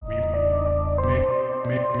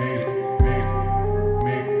All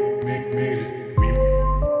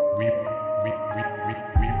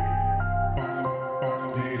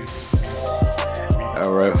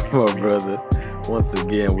right, my brother. Once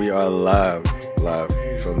again, we are live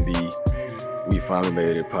from the We Finally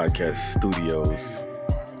Made It podcast studios.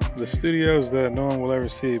 The studios that no one will ever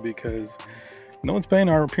see because no one's paying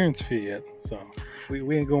our appearance fee yet. So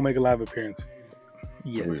we ain't gonna make a live appearance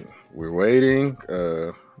yet. We're waiting.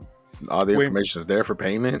 All the information is there for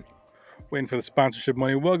payment. Waiting for the sponsorship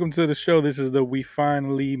money. Welcome to the show. This is the We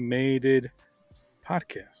Finally Made It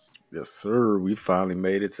podcast. Yes, sir. We finally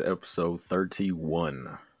made it to episode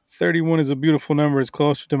 31. 31 is a beautiful number. It's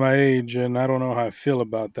closer to my age, and I don't know how I feel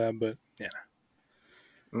about that, but yeah.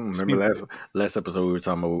 Remember last episode we were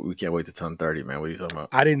talking about we can't wait to turn 30, man. What are you talking about?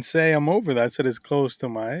 I didn't say I'm over that. I said it's close to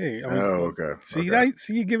my age. Okay. See, okay.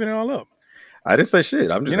 See, you're giving it all up. I didn't say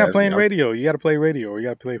shit. I'm just You're not playing radio. You got to play radio, or you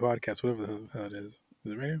got to play podcast, whatever the hell it is.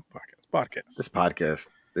 Is it radio? Podcast. This podcast.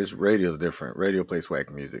 This radio is different. Radio plays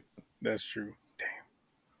whack music. That's true.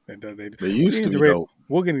 Damn. They used to be dope.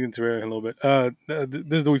 We'll get into it in a little bit.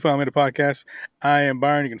 This is the We Finally Made It podcast. I am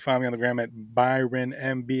Byron. You can find me on the gram at Byron,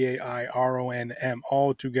 MBAIRONM,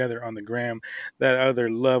 all together on the gram. That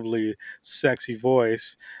other lovely, sexy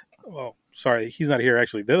voice. Well, sorry, he's not here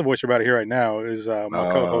actually. The other voice you're about to hear right now is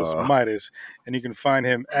my co-host, Midas. And you can find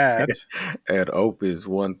him at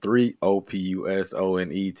Opus13,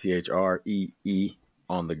 OPUSONETHREE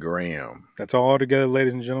on the gram. That's all together,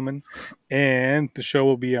 ladies and gentlemen. And the show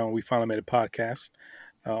will be on We Finally Made It podcast,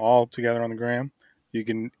 all together on the gram. You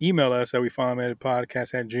can email us at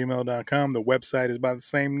wefinallymadeitpodcast@gmail.com. The website is by the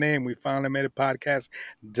same name,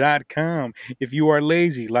 wefinallymadeitpodcast.com. If you are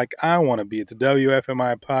lazy like I want to be, it's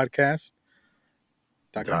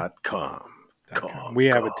WFMIpodcast.com. We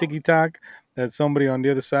have a TikTok that somebody on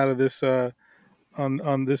the other side of this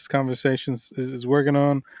on this conversation is working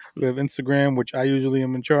on. We have Instagram, which I usually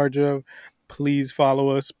am in charge of. Please follow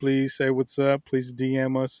us. Please say what's up. Please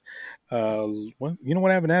DM us. You know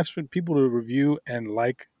what? I haven't asked for people to review and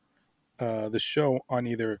like the show on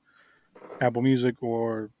either Apple Music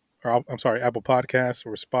or I'm sorry, Apple Podcasts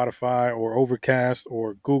or Spotify or Overcast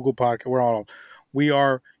or Google Podcast. We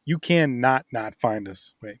are. You can not find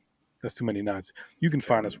us. Wait. That's too many nods. You can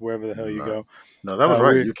find us wherever the hell you go. No, that was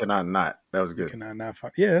right. You cannot not. That was good. You cannot not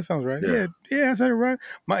find. Yeah, that sounds right. Yeah, I said it right.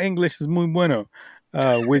 My English is muy bueno.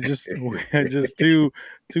 We're just two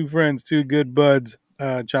friends, two good buds,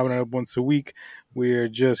 chopping it up once a week. We're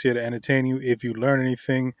just here to entertain you. If you learn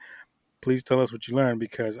anything, please tell us what you learned,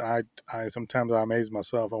 because I sometimes I amaze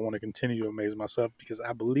myself. I want to continue to amaze myself because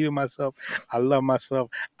I believe in myself. I love myself.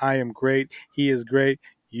 I am great. He is great.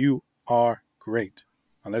 You are great.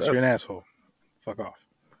 Unless you're an asshole. Fuck off.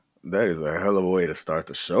 That is a hell of a way to start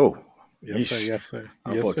the show. Yes, sir.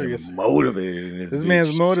 I'm motivated in this. This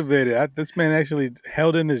man's motivated. This man actually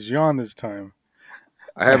held in his yawn this time.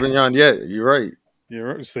 I haven't yawned yet. You're right.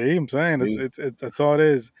 See, I'm saying that's all it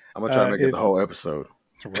is. I'm gonna try to make it the whole episode.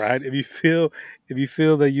 Right. If you feel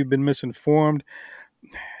that you've been misinformed,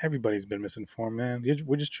 everybody's been misinformed, man.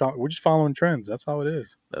 We're just following trends. That's all it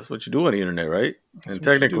is. That's what you do on the internet, right? And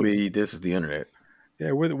technically, this is the internet.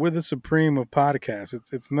 Yeah, we're the supreme of podcasts.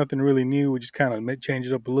 It's nothing really new. We just kind of change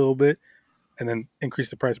it up a little bit, and then increase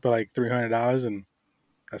the price by like $300, and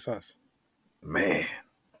that's us. Man,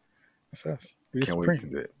 that's us. Can't wait to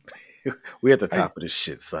do it. We at the top of this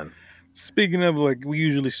shit, son. Speaking of, like, we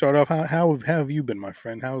usually start off. How have you been, my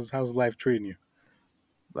friend? How's life treating you?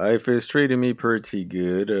 Life is treating me pretty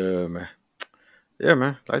good. Yeah,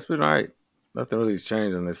 man, life's been all right. Nothing really has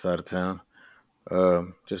changed on this side of town.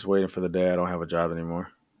 Just waiting for the day I don't have a job anymore.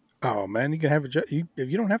 Oh man, you can have a job. If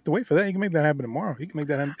you don't have to wait for that, you can make that happen tomorrow. You can make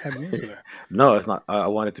that happen yesterday. No, it's not. I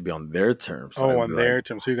want it to be on their terms. So on their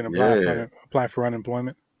terms. So you're gonna apply for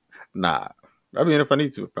unemployment? Nah, I mean, if I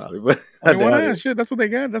need to, probably. But shit, that's what they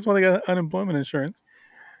got. That's why they got unemployment insurance.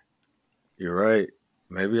 You're right.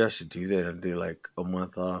 Maybe I should do that and do like a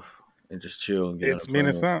month off and just chill and get. It's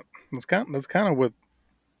not. That's kind of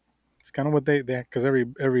what they because every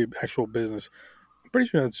actual business. I'm pretty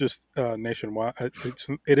sure it's just nationwide.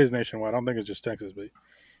 It is nationwide. I don't think it's just Texas, but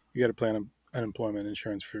you got to plan unemployment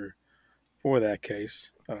insurance for that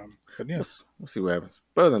case. But yeah, we'll see what happens.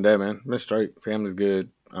 But other than that, man, I'm straight. Family's good.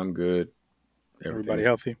 I'm good. Everybody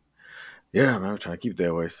healthy. Yeah, man, I'm trying to keep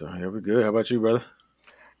that way. So yeah, we're good. How about you, brother?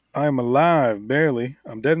 I'm alive, barely.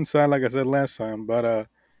 I'm dead inside, like I said last time. But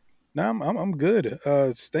no, I'm good.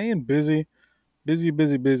 Staying busy.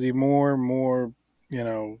 More.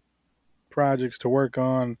 Projects to work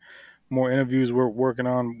on, more interviews we're working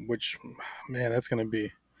on. Which, man, that's going to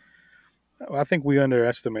be. I think we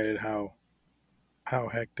underestimated how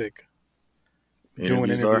hectic doing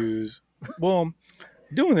Interviews are. interviews. Well,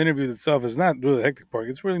 doing the interviews itself is not really the hectic part.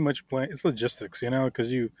 It's really much playing. It's logistics,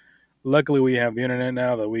 because you. Luckily, we have the internet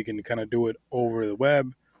now that we can kind of do it over the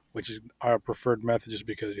web, which is our preferred method, just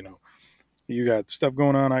because you got stuff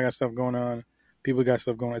going on, I got stuff going on, people got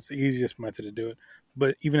stuff going on. It's the easiest method to do it.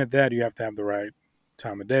 But even at that, you have to have the right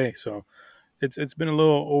time of day. So it's been a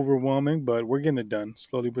little overwhelming, but we're getting it done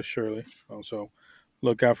slowly but surely. So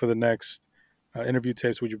look out for the next interview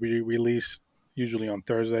tapes, which we release usually on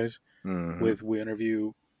Thursdays. Hmm. We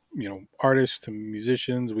interview artists and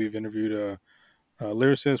musicians. We've interviewed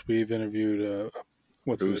lyricists. We've interviewed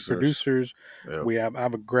Producers. producers. Yep. I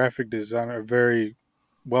have a graphic designer, a very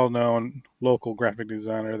well known local graphic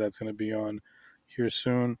designer that's going to be on here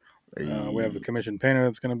soon. We have a Hey, commissioned painter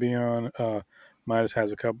that's going to be on. Midas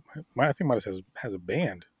has a couple. I think Midas has a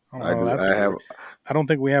band. I don't know I how do. that's I going to have, work. I don't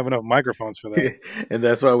think we have enough microphones for that. and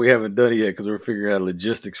that's why we haven't done it yet because we're figuring out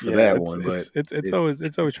logistics for Yeah, that one. But always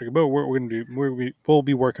it's tricky, but we're going to do we'll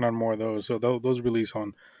be working on more of those. So those release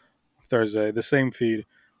on Thursday. The same feed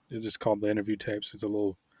is just called the interview tapes.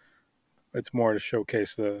 It's more to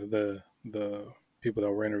showcase the people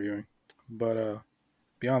that we're interviewing. But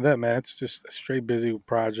beyond that, man, it's just straight busy with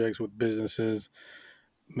projects with businesses.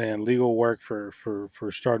 Man, legal work for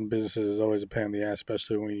starting businesses is always a pain in the ass,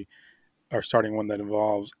 especially when we are starting one that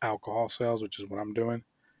involves alcohol sales, which is what I'm doing.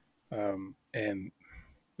 And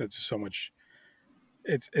it's just so much.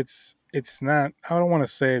 It's not. I don't want to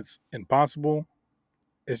say it's impossible.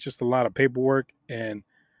 It's just a lot of paperwork, and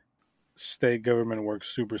state government works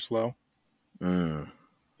super slow. mm,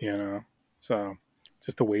 You know, so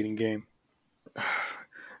just a waiting game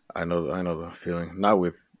I know the feeling. Not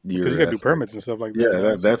with because you your got to do permits aspect. and stuff like that. Yeah, You know,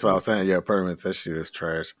 so that's it's what I like was saying. Yeah, permits. That shit is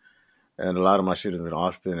trash. And a lot of my shit is in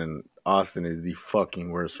Austin, and Austin is the fucking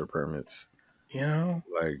worst for permits. you know,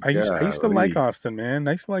 Like, I used to like golly. Austin, man.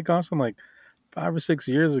 I used to like Austin like 5 or 6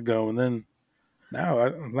 years ago, and then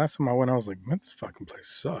last time I went, I was like, man, this fucking place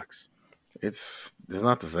sucks. It's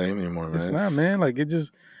not the same anymore, It's man. not, man. Like it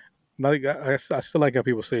just like I still like how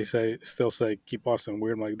people say keep Austin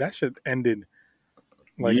weird. I'm like that shit ended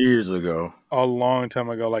like Years ago. a long time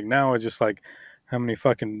ago. Like now it's just like how many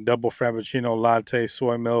fucking double frappuccino, latte,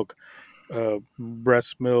 soy milk,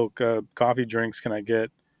 breast milk, coffee drinks can I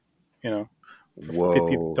get? You know, for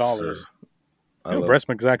fifty Whoa, sir. dollars. I love. Breast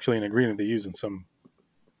milk is actually an ingredient they use in some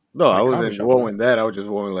No, I like coffee wasn't shops, right? woeing that. I was just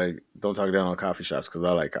woeing like, don't talk down on coffee shops because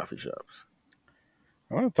I like coffee shops.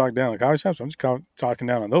 I want to talk down on coffee shops. I'm just talking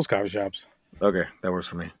down on those coffee shops. Okay, that works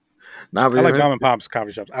for me. Nah, but I like yeah, mom and pop's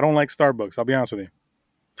coffee shops. I don't like Starbucks. I'll be honest with you.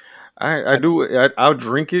 I I, do. I'll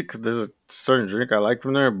drink it because there's a certain drink I like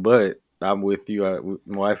from there. But I'm with you.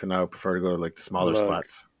 My wife and I would prefer to go to like the smaller look,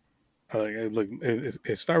 spots. look. If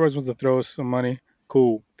Starbucks wants to throw us some money,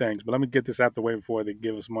 cool, thanks. But let me get this out the way before they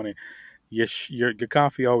give us money. Your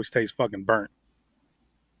coffee always tastes fucking burnt.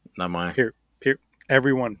 Not mine. Period. Period.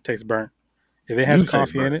 Everyone tastes burnt. If it has You taste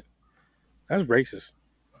coffee in burnt. it, that's racist.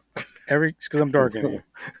 Because I'm darker than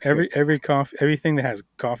you. Every coffee, everything that has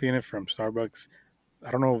coffee in it from Starbucks,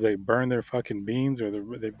 I don't know if they burn their fucking beans or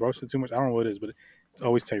they roast it too much. I don't know what it is, but it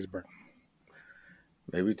always tastes burnt.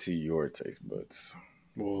 Maybe to your taste buds.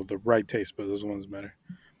 Well, the right taste, but those ones matter.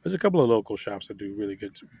 There's a couple of local shops that do really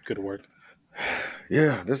good work.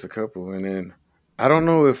 Yeah, there's a couple, and then I don't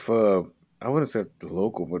know if I wouldn't say the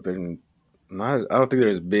local, but they're not. I don't think they're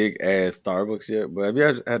as big as Starbucks yet. But have you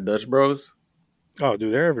guys had Dutch Bros? Oh,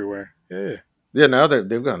 dude, they're everywhere. Yeah. Yeah, now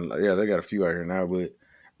they've got they got a few out here now, but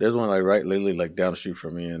there's one like right literally like down the street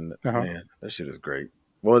from me, and Uh huh. man, that shit is great.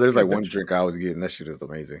 Well, there's Yeah, like one drink I was getting. That shit is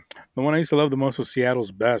amazing. the one I used to love the most was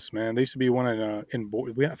Seattle's Best. Man, there used to be one I think what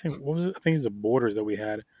was it? I think it's the Borders that we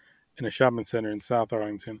had in a shopping center in South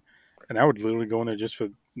Arlington, and I would literally go in there just for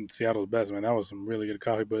Seattle's Best. Man, that was some really good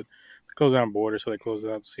coffee. But they closed down Borders, so they closed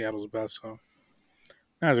out Seattle's Best. So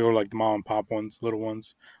I had to go to like the mom and pop ones, little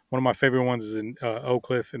ones. One of my favorite ones is in Oak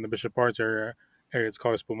Cliff in the Bishop Arts area. It's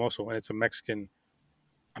called Espumoso, and it's a Mexican.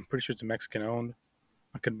 I'm pretty sure it's a Mexican owned.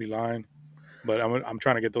 I could be lying, but I'm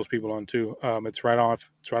trying to get those people on too. It's right off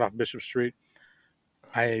Bishop Street.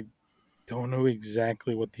 I don't know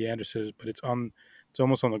exactly what the address is, but it's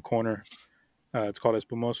almost on the corner. It's called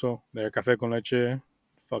Espumoso. Their cafe con leche,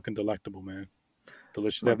 fucking delectable, man.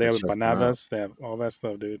 Delicious. I'm about They to have check them out. empanadas. They have all that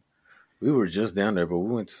stuff, dude. We were just down there, but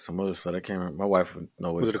we went to some other spot. I can't remember. My wife would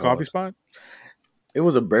know what Was it's it a coffee called. spot? It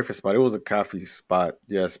was a breakfast spot. It was a coffee spot,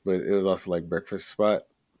 yes, but it was also like breakfast spot.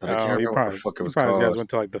 But I can't Oh, remember what the fuck it you was probably guys called. went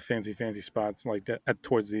to like the fancy spots like that at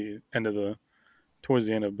towards the end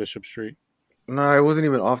of Bishop Street. No, it wasn't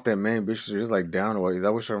even off that main Bishop Street. It was like down a ways. I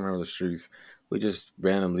wish I remember the streets. We just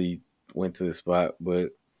randomly went to the spot,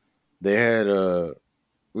 but they had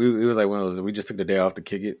it was like one of those. We just took the day off to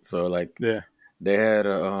kick it, so like Yeah. they had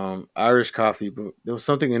a Irish coffee, but there was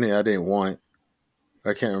something in it I didn't want.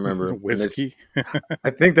 I can't remember, and it's. Whiskey. I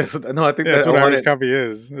think that's no. I think Yeah, that's that I what Irish wanted. coffee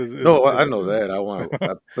is. No, I know that. I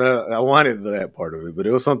wanted that part of it, but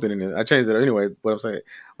there was something in it. I changed it anyway. What I'm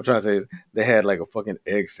trying to say is, they had like a fucking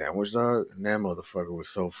egg sandwich, dog, and that motherfucker was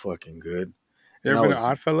so fucking good. You And ever I been to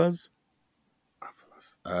was, Oddfellas?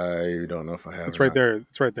 I don't know if I have It's or right not. there.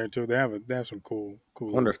 It's right there too. They have some I cool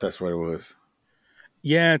wonder little. if that's what it was.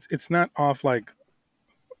 Yeah, it's not off like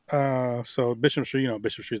so Bishop Street. You know,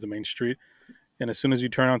 Bishop Street is the main street, and as soon as you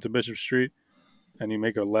turn onto Bishop Street and you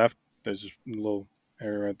make a left, there's just a little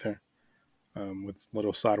area right there with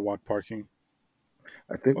little sidewalk parking.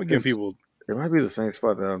 I think We're giving this. people It might be the same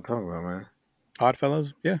spot that I'm talking about, man.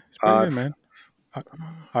 Oddfellas. Yeah, it's pretty Odd. good, man. Odd,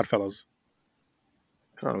 Oddfellas.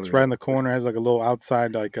 Trying to It's look right it in up. the corner. Has like a little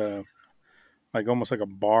outside, like almost like a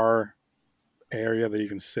bar area that you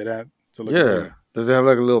can sit at to look at Yeah. the Does it have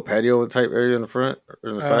like a little patio type area in the front or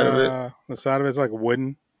in the side of it? the side of it's like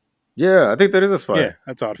wooden. Yeah, I think that is a spot. Yeah,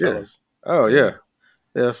 that's Yeah. Oddfellas. Oh Yeah, yeah.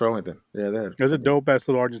 Yeah, that's where I went then. Yeah, they had there's a fucking. dope ass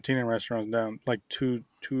little Argentinian restaurant down like two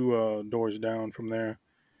doors down from there.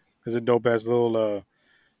 There's a dope ass little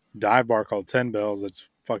dive bar called Ten Bells. That's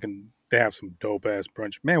fucking. They have some dope ass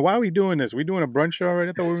brunch. Man, why are we doing this? We doing a brunch show already?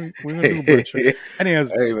 I thought we were gonna do a brunch show. Hey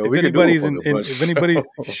Anyways, man, if we could do a anybody's fucking if bunch. anybody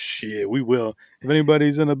shit, we will. If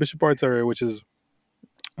anybody's in the Bishop Arts area, which is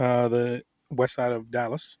the west side of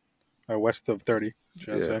Dallas, or west of 30,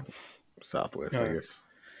 should I Yeah, say? Southwest, I Uh, guess.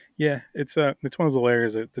 yeah, it's one of those little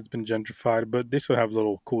areas that's been gentrified, but they still have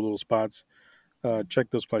little cool little spots. Check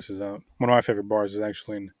those places out. One of my favorite bars is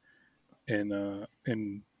actually in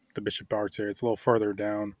the Bishop Arts area. It's a little further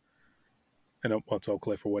down, and well, it's Oak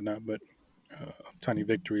Cliff or whatnot, but Tiny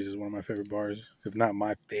Victories is one of my favorite bars, if not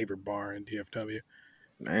my favorite bar in DFW.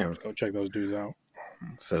 Damn, Go check those dudes out.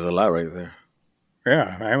 says a lot right there.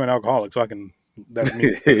 Yeah, I am an alcoholic, so I can. That's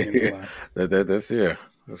me stepping into a lie. That's yeah,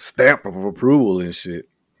 a stamp of approval and shit.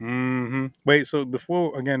 Wait, so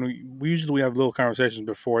before again, we usually have little conversations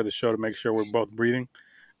before the show to make sure we're both breathing.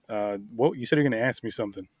 What you said you're going to ask me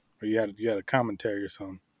something, or you had a commentary or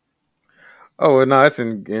something. Oh well, no, that's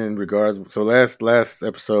in regards. So last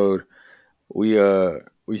episode we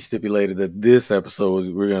stipulated that this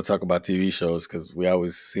episode we're gonna talk about TV shows because we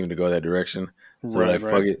always seem to go that direction. So Right, like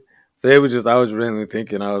fuck right. it. So it was just I was randomly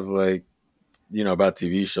thinking. I was like, about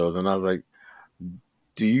TV shows, and I was like,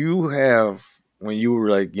 do you have when you were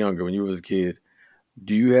like younger, when you was a kid?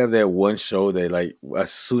 Do you have that one show that like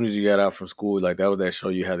as soon as you got out from school, like that was that show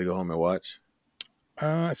you had to go home and watch?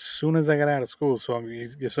 As soon as I got out of school, so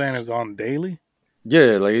you're saying it's on daily?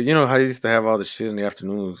 Yeah, like you know how they used to have all the shit in the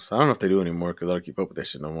afternoons. I don't know if they do anymore because I don't keep up with that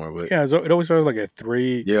shit no more. But Yeah, it always started like at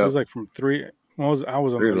 3. It yeah, was like from 3. I was on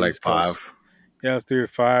 3 the to like East Coast. 5. Yeah, it was 3 to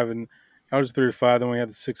 5, and I was 3 to 5. Then we had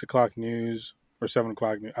the 6 o'clock news or 7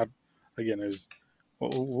 o'clock news. Again, it was.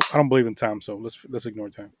 Well, I don't believe in time, so let's ignore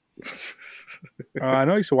time. I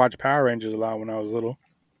know I used to watch Power Rangers a lot when I was little.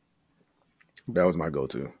 That was my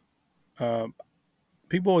go-to. Uh,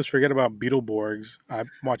 People always forget about Beetleborgs. I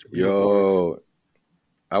watched Beetleborgs. Yo,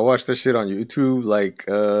 I watched that shit on YouTube like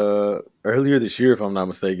earlier this year, if I'm not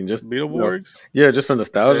mistaken. Just Beetleborgs? yeah, just for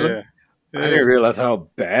nostalgia. Yeah. I didn't Yeah. realize how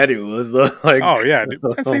bad it was though. Like, Oh yeah, dude.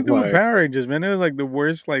 And oh same thing with my, Power Rangers, man. It was like the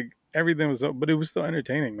worst. Like everything was, but it was still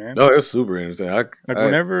entertaining, man. no, it was super interesting. Like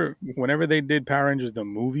whenever they did Power Rangers the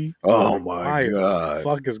movie, I was Oh like, my why the god,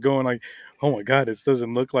 fuck is going like? Oh my god, this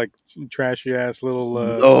doesn't look like trashy ass little.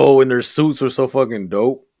 no, and their suits were so fucking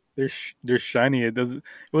dope. They're shiny. It doesn't. It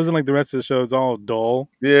wasn't like the rest of the show. It's all dull.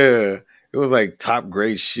 Yeah, it was like top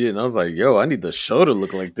grade shit, and I was like, yo, I need the show to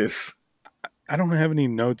look like this. I don't have any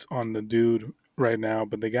notes on the dude right now,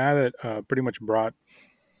 but the guy that pretty much brought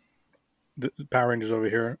the Power Rangers over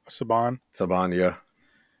here, Saban. Saban, yeah.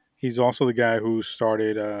 He's also the guy who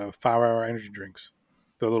started 5 Hour energy drinks,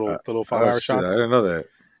 the little five Oh hour shit, I shots. didn't know that.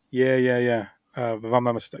 Yeah, yeah, yeah. If I'm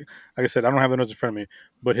not mistaken, like I said, I don't have the notes in front of me,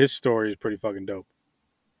 but his story is pretty fucking dope,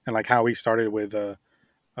 and like how he started with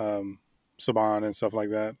um, Saban and stuff like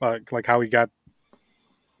that, like how he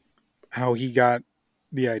got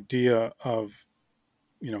the idea of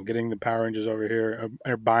getting the Power Rangers over here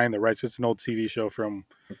or buying the rights. It's an old TV show from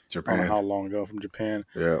I don't know Japan. how long ago from Japan,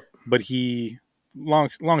 Yeah. but he long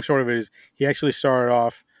short of it is he actually started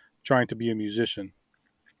off trying to be a musician,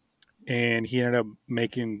 and he ended up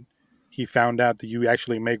making. He found out that you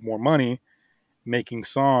actually make more money making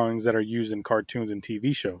songs that are used in cartoons and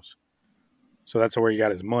TV shows. So that's where he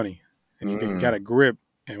got his money, and he got Mm, a grip.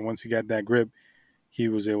 And once he got that grip, he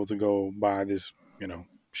was able to go buy this,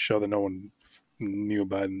 show that no one knew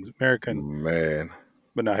about in America. man.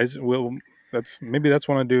 But no, his will. That's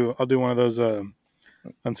what I do. I'll do one of those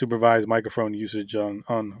unsupervised microphone usage on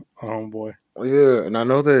Homeboy. Well, yeah, and I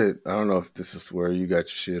know that I don't know if this is where you got your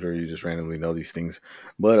shit or you just randomly know these things,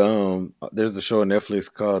 but there's a show on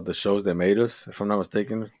Netflix called "The Shows That Made Us." If I'm not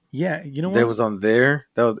mistaken, Yeah, you know that what? was on there.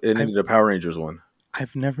 That was and then I've the Power Rangers one.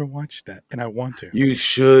 I've never watched that, and I want to. You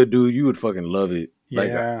should, dude. You would fucking love it. Like,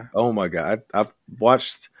 Yeah. oh my god, I've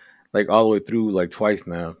watched like all the way through like twice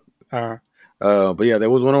now. Uh, But yeah, there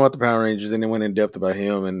was one about the Power Rangers, and they went in depth about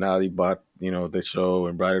him and how he bought, the show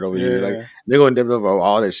and brought it over here. Like yeah. they go in depth about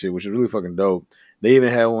all that shit, which is really fucking dope. They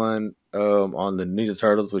even had one on the Ninja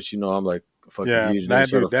Turtles, which I'm like a fucking Yeah. huge Ninja That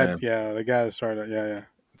Turtle dude. That fan. yeah. The guy that started. Yeah. Yeah.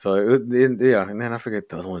 So yeah, and then I forget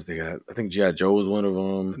the other ones they got. I think GI Joe was one of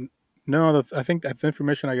them. No, I think the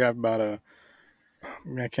information I got about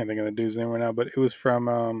I can't think of the dude's name right now, but it was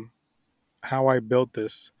from How I Built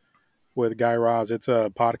This with Guy Raz. It's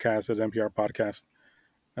a podcast, it's an NPR podcast,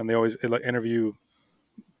 and they always like interview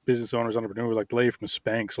business owners, entrepreneurs, like the lady from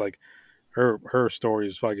Spanx. Like her story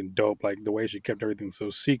is fucking dope. Like the way she kept everything so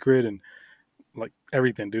secret and like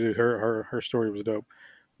everything, dude. Her story was dope.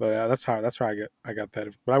 But that's how I got that.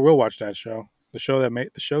 But I will watch that show. The shows that made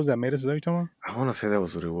us. Is that what you're talking about? I want to say that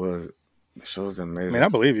was what it was. The shows that I made mean, I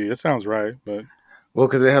us. believe you. It sounds right, but Well,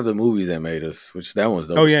 because they have the movies that made us, which that one's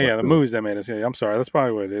dope oh as yeah, fuck yeah, the too. movies that made us. Yeah, I'm sorry. That's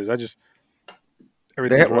probably what it is. I just They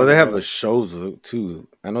everything's well, running they have the together. shows too.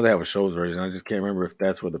 I know they have a shows version. I just can't remember if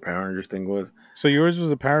that's what the Power Rangers thing was. So yours was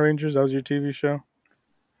the Power Rangers. That was your TV show.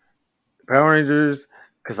 Power Rangers,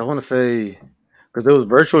 because I want to say because there was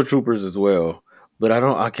Virtual Troopers as well, but I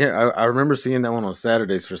don't. I can't. I remember seeing that one on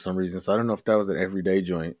Saturdays for some reason. So I don't know if that was an everyday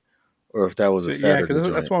joint or if that was a So yeah, Saturday because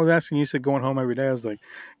that's joint. why I was asking. You said going home every day. I was like,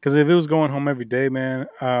 because if it was going home every day, man,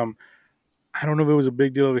 I don't know if it was a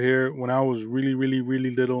big deal over here. When I was really, really,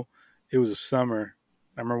 really little, it was a summer.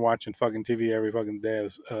 I remember watching fucking TV every fucking day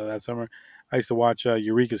that summer. I used to watch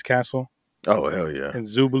Eureka's Castle Oh hell yeah! and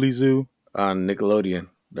Zoobly Zoo. On Nickelodeon,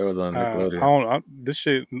 that was on I Nickelodeon. don't this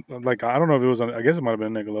shit like I don't know if it was on. I guess it might have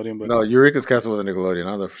been Nickelodeon, but No, Eureka's Castle was on Nickelodeon.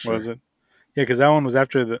 I know for was sure. it? Yeah, because that one was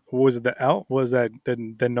after the what was it the elf was that the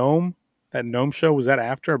gnome that gnome show was that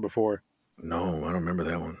after or before? No, I don't remember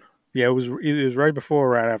that one. Yeah, it was right before or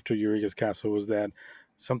right after Eureka's Castle was that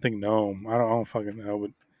something gnome. I don't fucking know,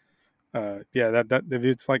 but yeah, that if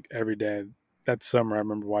it's like every day. That summer, I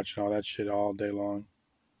remember watching all that shit all day long.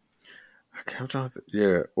 I'm trying to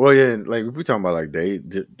yeah. Well, yeah. Like if we talking about like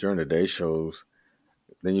during the day shows,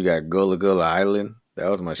 then you got Gullah Gullah Island.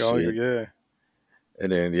 That was my Oh shit. yeah,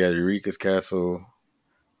 And then yeah, Eureka's Castle.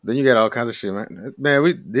 Then you got all kinds of shit, man. Man,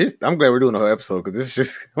 I'm glad we're doing a whole episode because this is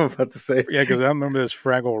just I'm about to say. yeah, because I remember this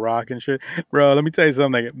Fraggle Rock and shit, bro. Let me tell you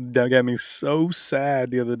something that got me so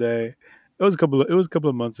sad the other day. It was a couple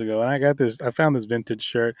of months ago, and I got this. I found this vintage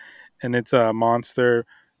shirt, and it's a Monster.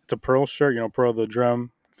 It's a Pearl shirt. Pearl, the drum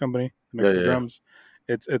company that Yeah, makes the yeah. drums.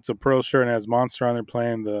 It's a Pearl shirt and it has Monster on there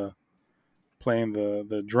playing the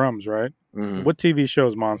drums. Right. Mm-hmm. What TV show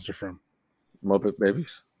is Monster from? Muppet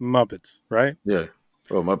Babies. Muppets. Right. Yeah.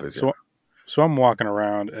 Oh, Muppets. Yeah. So I'm walking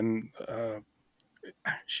around, and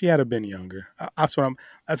she had to been younger. That's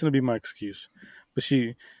gonna be my excuse. But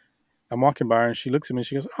I'm walking by her and she looks at me and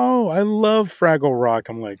she goes, "Oh, I love Fraggle Rock."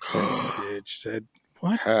 I'm like, this bitch said,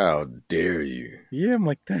 "What?" How dare you? Yeah, I'm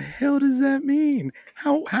like, the hell does that mean?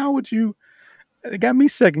 How would you? It got me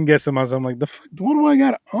second guessing myself. I'm like, the fuck, what do I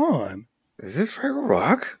got on? Is this Fraggle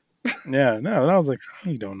Rock? Yeah, no. And I was like,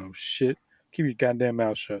 you don't know shit. Keep your goddamn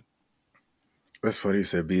mouth shut. That's funny you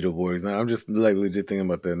said Beetleborgs. Now I'm just like legit thinking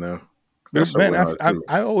about that now. 'Cause that But show man, went hard too.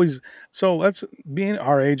 I always so let's being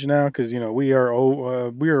our age now because we are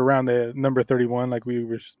around the number 31 like we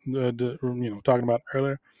were talking about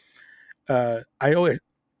earlier. I always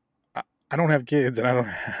I don't have kids and I don't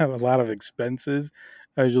have a lot of expenses.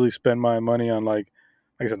 I usually spend my money on like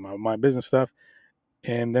I said my business stuff,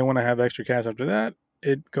 and then when I have extra cash after that,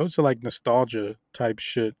 it goes to like nostalgia type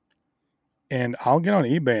shit. And I'll get on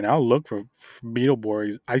eBay and I'll look for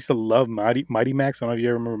Beetleborgs. I used to love Mighty Max. I don't know if you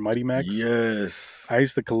ever remember Mighty Max. Yes. I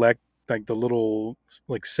used to collect like the little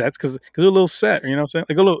like sets because a little set, you know what I'm saying?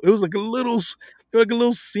 Like a little, it was like a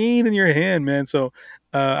little scene in your hand, man. So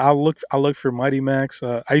I'll look for Mighty Max.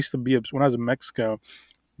 I used to be when I was in Mexico.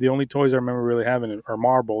 The only toys I remember really having are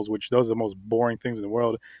marbles, which those are the most boring things in the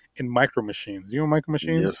world. And Micro Machines. Do you know Micro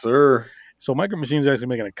Machines? Yes, sir. So Micro Machines are actually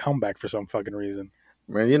making a comeback for some fucking reason.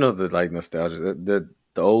 Man, you know the like nostalgia. The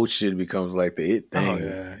old shit becomes like the it Oh thing.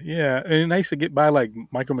 yeah, yeah. And I used to get by like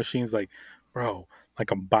Micro Machines, like bro,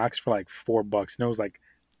 like a box for like $4. And it was like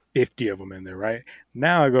 50 of them in there, right?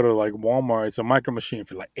 Now I go to like Walmart, it's a Micro Machine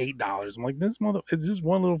for like $8. I'm like, it's just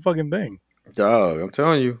one little fucking thing. Dog, I'm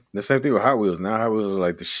telling you, the same thing with Hot Wheels. Now Hot Wheels are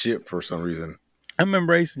like the shit for some reason. I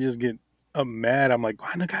remember I used to just get mad. I'm like,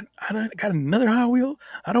 I got another Hot Wheel.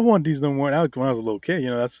 I don't want these no more. That was when I was a little kid.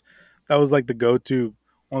 That was like the go to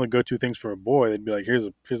one of the go to things for a boy. They'd be like, here's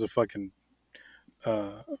a fucking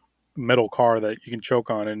uh, metal car that you can choke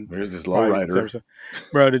on and There's this probably get lowrider. 7%.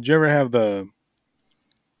 Bro, did you ever have the?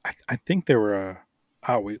 I think they were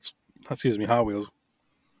Hot Wheels. Excuse me, Hot Wheels.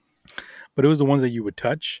 But it was the ones that you would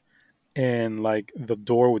touch, and like the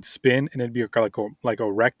door would spin, and it'd be like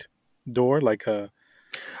a wrecked door, like Yeah,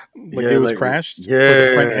 it was like crashed with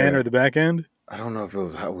the front end yeah. or the back end. I don't know if it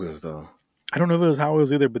was Hot Wheels though. I don't know if it was Hot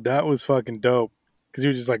Wheels either, but that was fucking dope because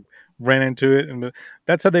you just like ran into it, and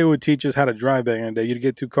that's how they would teach us how to drive back in the day. You'd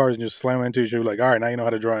get two cars and just slam into each other, like, all right, now you know how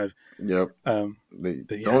to drive. Yep. Um, They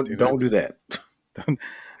but yeah, don't dude, don't do that's that. don't,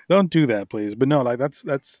 don't do that, please. But no, like that's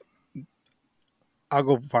I'll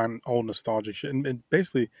go find old nostalgic shit, and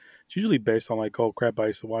basically it's usually based on like old crap I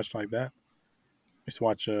used to watch like that. I used to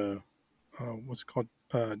watch what's it called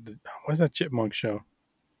what's that chipmunk show?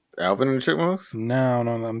 Alvin and the Chipmunks? No,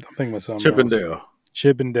 no, no, I'm thinking of something else. Chippendale.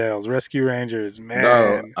 Chippendales, Rescue Rangers,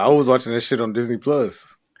 No, man. I was watching that shit on Disney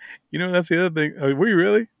Plus. That's the other thing. Were you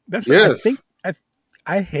really? That's I think Yes.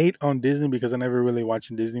 I hate on Disney because I never really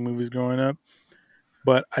watched Disney movies growing up.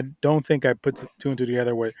 But I don't think I put two and two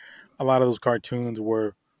together where a lot of those cartoons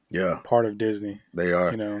were Yeah, part of Disney. they You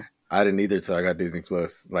are. know, I didn't either till I got Disney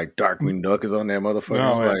Plus. Like Darkwing Duck is on that motherfucker. I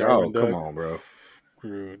no, was yeah, like, oh, Darwin come Duck, on, bro.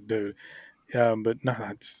 dude. But no,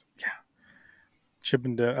 that's yeah,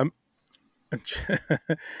 Chippendale.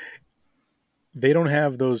 They don't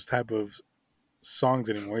have those type of songs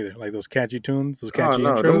anymore either, like those catchy tunes, those Oh catchy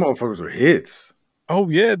no, them intros. motherfuckers were hits. Oh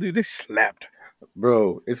yeah, dude, they slapped.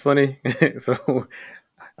 Bro, it's funny. So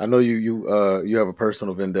I know you have a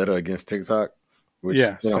personal vendetta against TikTok, which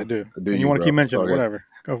Yes, I do. do And you you, want to bro? keep It's mentioning all it, good. whatever.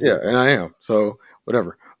 Go Yeah, for it. and I am. So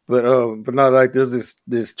whatever. But not like there's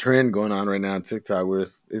this trend going on right now on TikTok where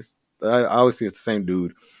it's I obviously it's the same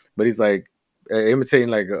dude, but he's like imitating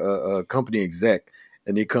like a company exec,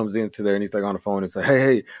 and he comes into there and he's like on the phone and say,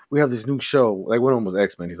 hey, we have this new show. Like one of them was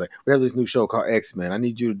X Men. He's like, we have this new show called X Men. I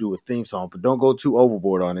need you to do a theme song, but don't go too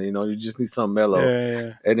overboard on it. You know, you just need something Yeah, mellow. yeah,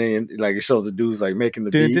 yeah. And then like it shows the dudes like making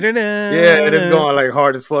the Dun, beat. dun, dun, Yeah, and it's dun. going like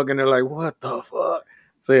hard as fuck, and they're like, what the fuck?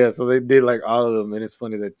 So yeah, so they did like all of them, and it's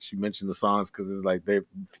funny that you mentioned the songs because it's like they've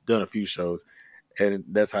done a few shows, and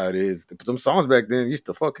that's how it is. But them songs back then used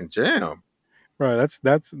to fucking jam. Right,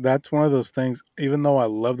 that's one of those things. Even though I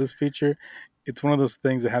love this feature, it's one of those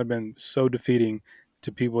things that had been so defeating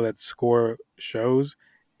to people that score shows.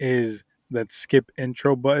 Is that skip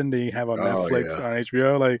intro button that you have on Oh Netflix yeah, on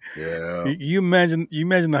HBO? Like yeah. you imagine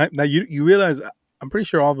the hype. Now you realize I'm pretty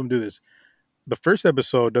sure all of them do this. The first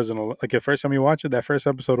episode doesn't like the first time you watch it. That first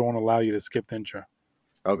episode won't allow you to skip the intro.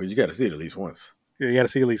 Oh, cause you got to see it at least once. You got to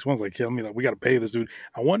see at least once. Like, kill me. Like, we got to pay this dude.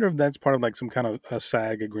 I wonder if that's part of like some kind of a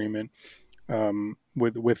SAG agreement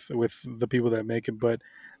with the people that make it. But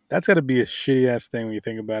that's got to be a shitty ass thing when you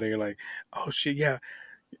think about it. You're like, oh shit, yeah,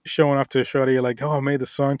 showing off to a show. You're like, oh, I made the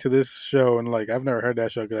song to this show, and like I've never heard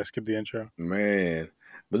that show because I skipped the intro. Man,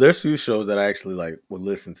 but there's few shows that I actually like would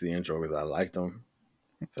listen to the intro because I liked them.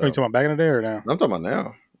 Are you So talking about back in the day or now? I'm talking about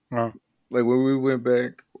now. Oh. Like when we went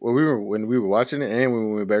back, when we were watching it, and when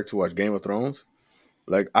we went back to watch Game of Thrones.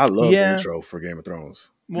 Like I love the Yeah. intro for Game of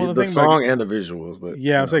Thrones, Well, the the thing like song and the visuals. But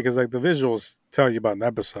yeah, I'm saying because like the visuals tell you about an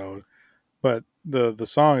episode, but the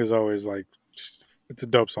song is always like it's a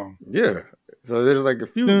dope song. yeah. So there's like a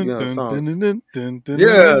few Dun, dun, dun, songs. dun, dun, dun, Yeah,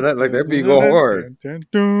 dun, that like dun, that beat dun, go dun, hard, dun,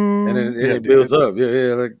 dun, dun. and Yeah, it dude, builds it's up. Yeah,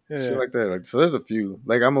 yeah, like shit yeah. like that. Like so, there's a few.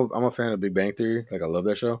 Like I'm a fan of Big Bang Theory. Like I love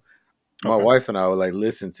that show. My Okay. wife and I would like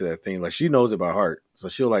listen to that thing. Like she knows it by heart, so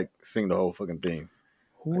she'll like sing the whole fucking thing.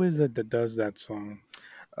 Who Like, is it that does that song?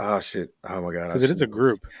 oh shit! Oh my god! I Because it is should a know.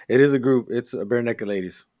 group, It is a group. It's a Bare Naked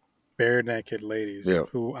Ladies. Bare Naked Ladies, Yeah.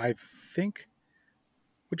 who I think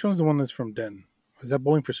which one's the one that's from Den? Is that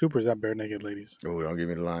Bowling for Soup or is that Bare Naked Ladies? Oh, don't give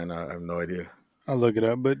me the line. I have no idea. I'll look it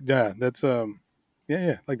up. But yeah, that's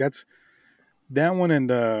yeah, like that's that one. And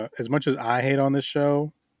as much as I hate on this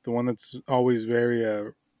show, the one that's always very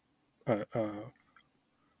uh, uh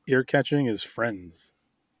ear catching is Friends.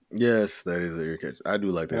 Yes, that is a ear catch. I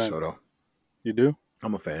do like that Yeah, show though. you do.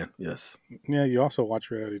 I'm a fan. Yes. Yeah, you also watch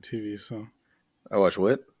reality TV, so I watch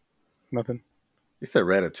what? nothing. You said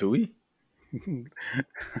Ratatouille?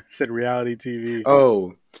 I said reality TV.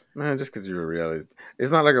 Oh man, just because you're a reality,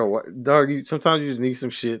 it's not like dog. You sometimes you just need some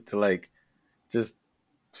shit to like just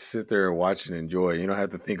sit there and watch and enjoy. You don't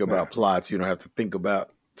have to think Nah, about plots. You don't have to think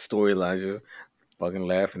about storylines. Just fucking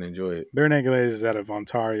laugh and enjoy it. Bare Naked Ladies is out of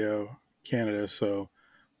Ontario, Canada. So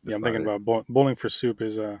yeah, That's I'm not thinking it. about Bowling for Soup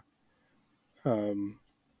is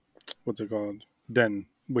what's it called? Den.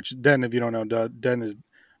 Which Den, if you don't know, Den is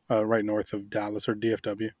right north of Dallas or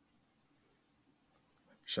DFW.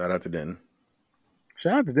 Shout out to Denton.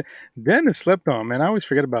 Shout out to Den. Den is slept on, man. I always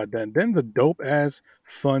forget about Den. Den's a dope ass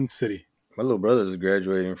fun city. My little brother is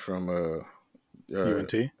graduating from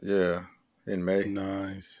UNT. yeah, in May.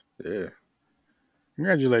 Nice. Yeah.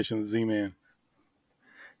 Congratulations, Z Man.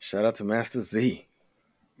 Shout out to Master Z.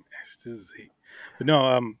 Z. But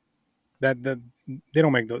no, that they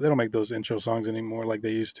don't make those intro songs anymore like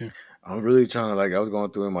they used to. I'm really trying to I was going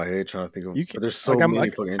through in my head trying to think of, You can but there's like so I'm many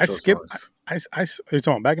like fucking I intro skip. songs. You're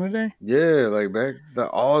talking back in the day. Yeah, like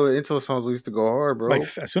all the intro songs used to go hard, Like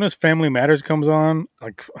bro. as soon as Family Matters comes on,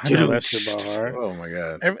 like I know that shit by heart. Oh my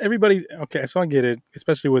god. Everybody, okay, so I get it,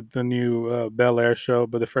 especially with the new Bel Air show,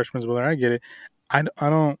 but the Freshman's Bel Air, I get it. I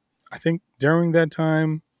don't. I think during that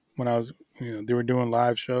time when I was, they were doing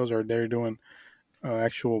live shows or they were doing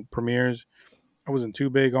actual premieres. I wasn't too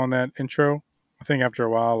big on that intro. I think after a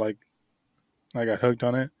while, like I got hooked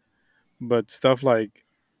on it. But stuff like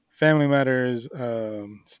Family Matters,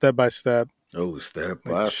 Step by Step, Oh, step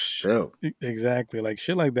like by step, exactly, like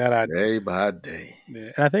shit like that. day by day.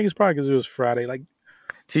 Yeah, and I think it's probably because it was Friday. Like,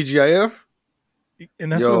 TGIF.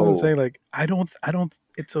 and that's what I was gonna Yo, say. Like, I don't.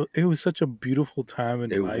 It was such a beautiful time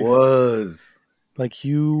in it life. was. Like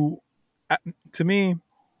to me,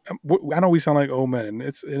 I know we sound like old men, and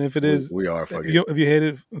if it is, We are fucking. if you hate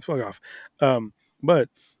it, fuck off. But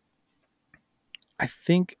I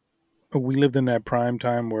think we lived in that prime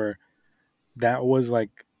time where that was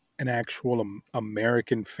like an actual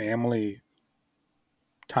American family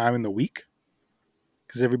time in the week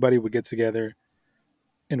because everybody would get together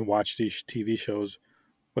and watch these TV shows.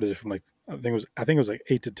 What is it from like? I think it was like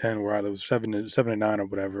 8 to 10 where I was 7 to 9 or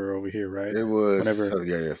whatever over here, right? It was Whenever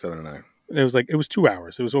yeah 7 to 9. it was 2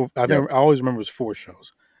 hours. It was Yep. I always remember it was 4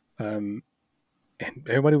 shows, and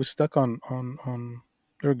everybody was stuck on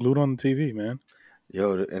they were glued on the TV, man.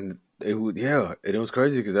 Yo, and and it was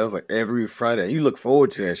crazy because that was like every Friday. You look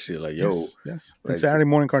forward to that shit, like Yes. And like Saturday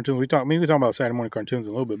morning cartoons. We talk about Saturday morning cartoons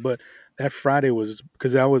a little bit, but that Friday was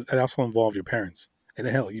because that also involved your parents. And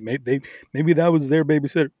hell, maybe that was their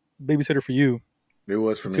babysitter for you it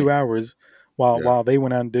was for for two me. hours Yeah, while they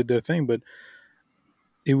went out and did their thing. But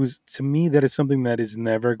it was to me that is something that is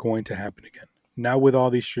never going to happen again. Now with all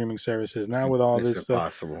these streaming services, now with all it's this stuff,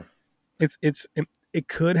 impossible. it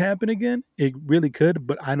could happen again. It really could.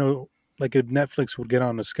 But I know, like, if Netflix would get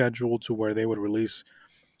on a schedule to where they would release.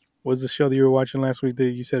 What was the show that you were watching last week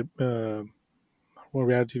that you said? What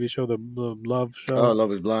reality TV show? The Love Oh, show,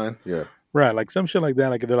 Love Is Blind. Yeah, right? Like some shit like that.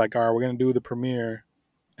 Like if they're like, all right, we're gonna do the premiere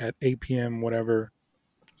at 8 p.m. whatever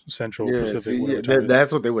Central yeah. Pacific, See, whatever time it is.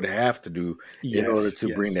 that's what they would have to do in order Yes,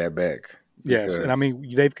 to bring that back. yes. And I Because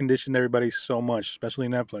mean, they've conditioned everybody so much, especially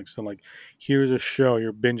Netflix. So like, here's a show,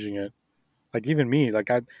 you're binging it. Like even me,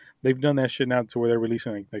 they've done that shit now to where they're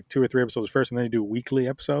releasing like 2 or 3 episodes first, and then they do weekly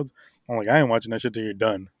episodes. I'm like, I ain't watching that shit till you're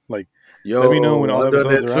done. Like, let me know when yo, all the I've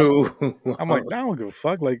done episodes that are out. too. I'm like, I don't give a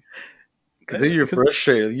fuck. Like, Because then you're because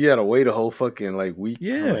frustrated. You gotta wait a whole fucking week.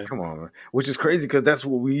 I'm like, yeah, come on, man. Which is crazy because that's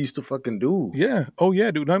what we used to fucking do. yeah, oh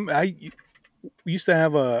yeah, dude. I used to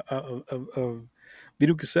have a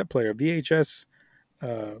video cassette player, VHS,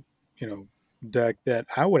 uh, you know, deck that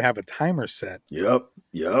I would have a timer set Yep.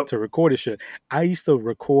 to record this shit. I used to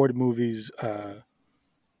record movies,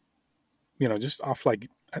 just off like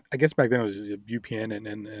I guess back then it was UPN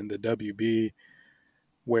and the WB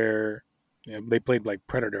where they played like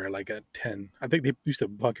Predator like at 10. I think they used to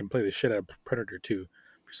fucking play the shit out of Predator 2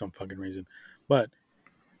 for some fucking reason. But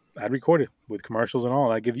I'd record it with commercials and all.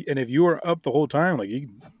 Like if you were up the whole time, like you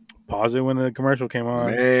could pause it when the commercial came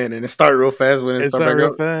on. Man, and it started real fast when it It's started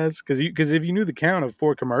not back real up. fast because if you knew the count of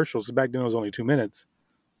 4 commercials, back then it was only 2 minutes.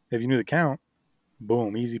 If you knew the count,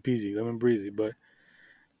 boom, easy peasy, lemon breezy. But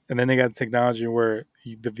and then they got technology where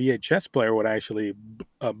the VHS player would actually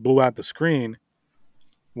blew out the screen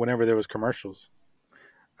whenever there was commercials.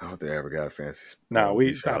 I don't think I ever got a fancy No,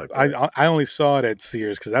 VCR like that. I only saw it at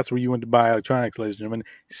Sears because that's where you went to buy electronics, ladies and gentlemen.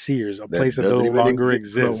 Sears, a place That that no doesn't even longer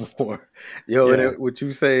exist no exists. more. Yo, Yeah. what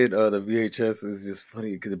you said, the VHS is just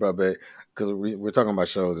funny because it brought back because we're talking about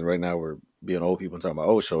shows and right now we're being old people and talking about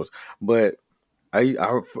old shows. But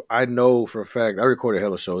I know for a fact I recorded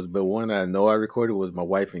hella shows, but one I know I recorded was My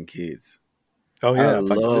Wife and Kids. Oh I yeah, love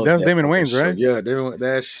that was that Damon fucking Wayans, show. right? Yeah,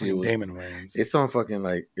 that shit Fucking was. Damon Wayans. It's on fucking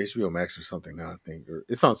HBO Max or something now. I think or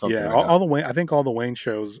it's on something Yeah, right now. all the Wayne. I think all the Wayne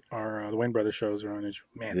shows are the Wayne brothers shows are on it.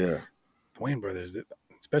 Man, Yeah, the Wayne brothers,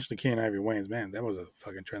 especially Key and Ivy Wayans, man, that was a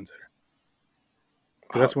fucking trendsetter.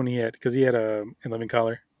 Because wow. that's when he had a In Living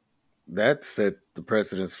Color. That set the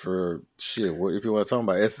precedence for shit. If you want to talk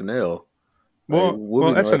about SNL, Like, what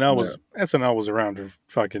we know SNL was around for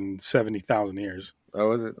fucking 70,000 years. Oh,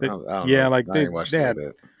 was it? I don't Yeah, know. like I ain't watched they none of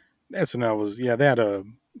had that. SNL was they had a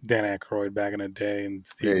Dan Aykroyd back in the day and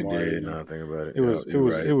Steve They Martin. did. Now I think about it. It Yeah, was you're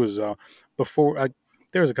right. before.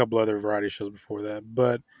 There was a couple other variety shows before that,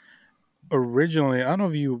 but originally, I don't know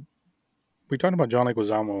if we talked about John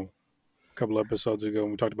Leguizamo a couple episodes ago,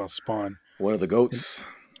 and we talked about Spawn. One of the And goats.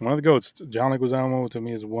 one of the goats, John Leguizamo, to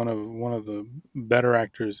me is one of the better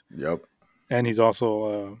actors, Yep. and he's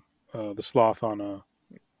also the sloth on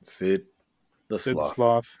Sid the Sid the Sloth.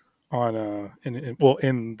 Sloth on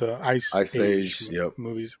in the Ice Ice Age Age. Yep.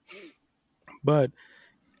 movies. But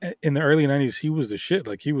in the early '90s, he was the shit.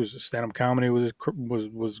 Like he was stand up comedy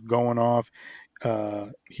was going off. He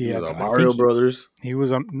He was had on I think Mario Brothers. he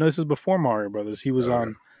was on. No, this is before Mario Brothers. He was Okay.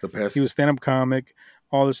 on. The He Pest. was stand up comic,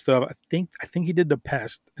 all this stuff. I think he did The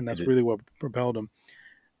Pest, and He that's did. really what propelled him.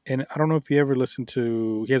 And I don't know if you ever listened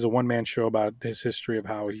to. He has a one man show about his history of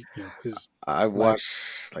how he his I life.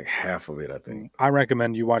 watched like half of it. I think. I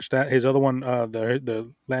recommend you watch that. His other one,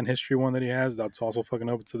 the land history one that he has, that's also fucking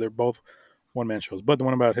open. So they're both one man shows. But the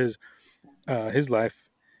one about his life,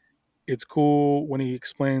 it's cool when he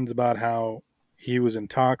explains about how he was in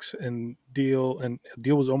talks and deal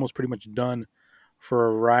was almost pretty much done for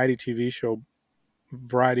a variety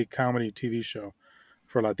comedy TV show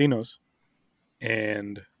for Latinos,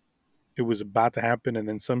 and it was about to happen, and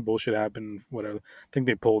then some bullshit happened. Whatever, I think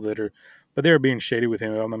they pulled it, but they were being shady with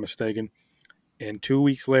him. If I'm not mistaken. And 2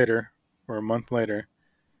 weeks later, or a month later,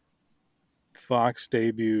 Fox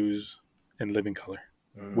debuts in Living Color,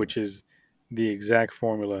 which is the exact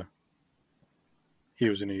formula he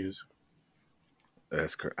was going to use.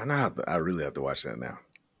 That's correct. I really have to watch that now.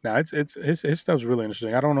 Now it's his stuff's really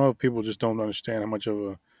interesting. I don't know if people just don't understand how much of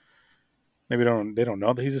a maybe they don't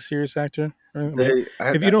know that he's a serious actor. I mean,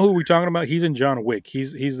 if you know who we're talking about, he's in John Wick.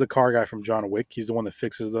 He's the car guy from John Wick. He's the one that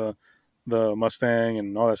fixes the Mustang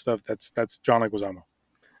and all that stuff. That's John Leguizamo.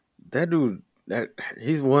 That dude,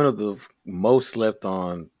 he's one of the most slept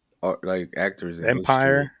on like actors in history.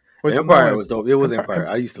 Empire was Empire was dope. It was Empire.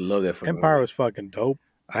 I used to love that fucking Empire movie. was fucking dope.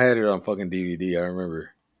 I had it on fucking DVD. I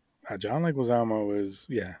remember. John Leguizamo is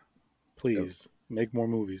please make more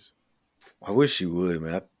movies. I wish he would,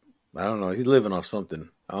 man. I don't know. He's living off something.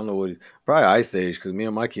 I don't know what. Probably Ice Age because me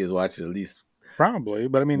and my kids watch it at least Probably,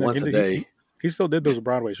 but I mean, once a day. he still did those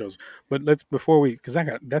Broadway shows. But let's before we because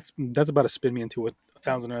that's about to spin me into a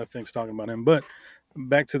thousand other things talking about him. But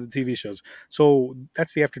back to the TV shows. So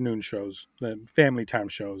that's the afternoon shows, the family time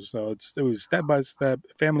shows. So it was Step by Step,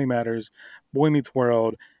 Family Matters, Boy Meets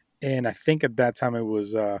World, and I think at that time it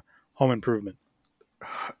was Home Improvement.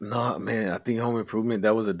 No, man. I think Home Improvement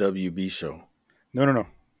that was a WB show. No.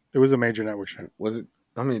 It was a major network show. Was it?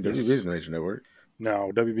 I mean, Yes. WB is a major network.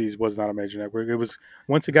 No, WB's was not a major network. It was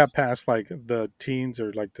once it got past like the teens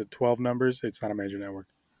or like the 12 numbers, it's not a major network.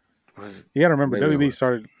 You got to remember WB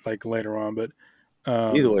started like later on, but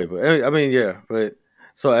either way. But I mean, yeah. But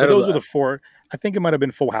so those were the four. I think it might have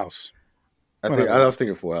been Full House. I was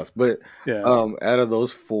thinking Full House, but yeah. Out of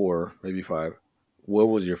those four, maybe five, what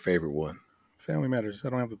was your favorite one? Family Matters. I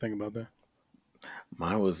don't have to think about that.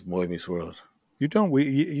 Mine was Boy Meets World. You don't.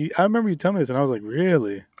 I remember you telling me this, and I was like,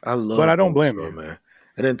 "Really?" I love, but I don't blame you, man.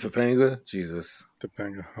 And then Topanga, Jesus.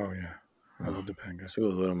 Topanga, oh yeah, I love Topanga. She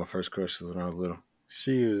was one of my first crushes when I was little.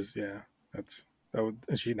 She was, yeah.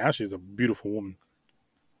 Now she's a beautiful woman.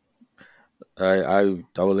 I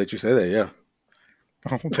will let you say that, yeah.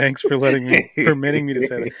 Oh, thanks for permitting me to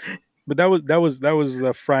say that. But that was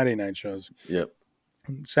the Friday night shows. Yep.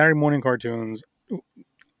 Saturday morning cartoons.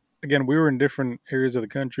 Again, we were in different areas of the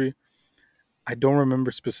country. I don't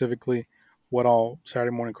remember specifically what all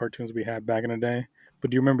Saturday morning cartoons we had back in the day.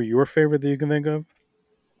 But do you remember your favorite that you can think of?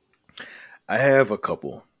 I have a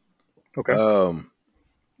couple. Okay.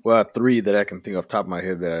 Well, three that I can think off the top of my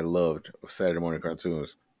head that I loved of Saturday morning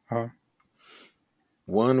cartoons.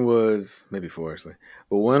 One was maybe four actually,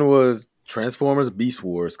 but one was Transformers Beast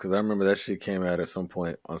Wars because I remember that shit came out at some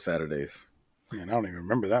point on Saturdays. Man, I don't even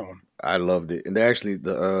remember that one. I loved it, and they actually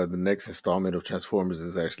the next installment of Transformers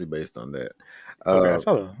is actually based on that. Okay, I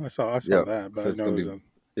saw that, but so I know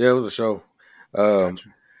it was a show. Gotcha.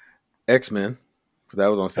 X-Men, that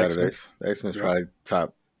was on Saturdays. X-Men's probably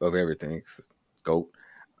top of everything. GOAT.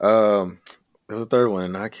 There was a third one,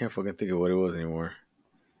 and I can't fucking think of what it was anymore.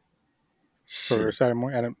 For Saturday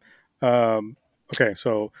morning, okay,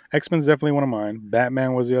 so X-Men's definitely one of mine.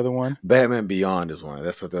 Batman was the other one. Batman Beyond is one.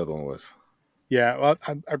 That's what the other one was. Yeah, well,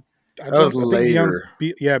 that was later.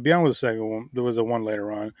 Beyond was the second one. There was a one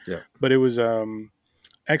later on. Yeah, but it was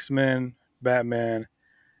X-Men, Batman.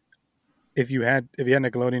 If you had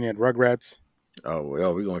Nickelodeon, you had Rugrats. Oh,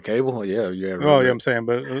 well, we going cable? Yeah, you got to Oh remember yeah, I'm saying,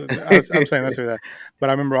 but I'm saying that's that. But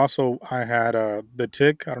I remember also I had the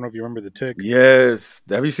Tick. I don't know if you remember the Tick. Yes.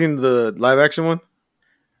 Have you seen the live action one?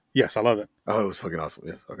 Yes, I love it. Oh, it was fucking awesome.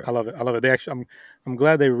 Yes. Okay. I love it. I love it. They actually, I'm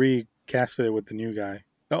glad they recasted it with the new guy.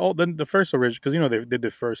 The first original, because they did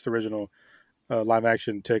the first original live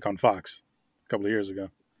action Tick on Fox a couple of years ago.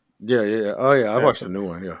 Yeah, yeah. Yeah. Oh, yeah. I Yeah, watched so the new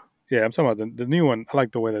one. Yeah, yeah, I'm talking about the new one. I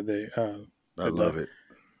like the way that they I did the love it.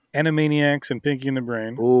 Animaniacs and Pinky and the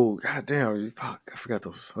Brain. Oh, goddamn! Fuck, I forgot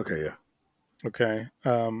those. Okay, yeah. Okay,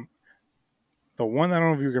 the one I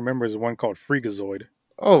don't know if you remember is the one called Freakazoid.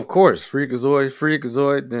 Oh, of course, Freakazoid,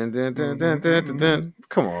 Freakazoid. Dun, dun, dun, dun, dun, dun, Hmm. dun.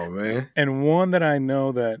 Come on, man. And one that I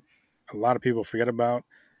know that a lot of people forget about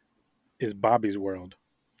is Bobby's World.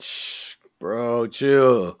 Shh, bro,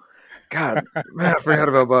 chill. God, man, I forgot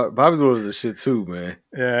about Bobby's World was the shit too, man.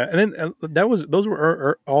 Yeah, and then those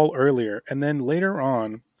were all earlier, and then later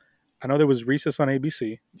on, I know there was Recess on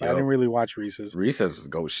ABC, but I Yup, didn't really watch Recess. Recess was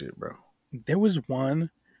goat shit, bro. There was one,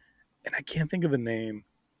 and I can't think of the name.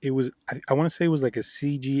 It was I want to say it was like a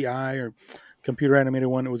CGI or computer animated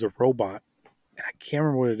one. It was a robot, and I can't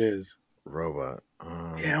remember what it is. Robot.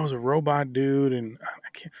 Yeah, it was a robot dude, and I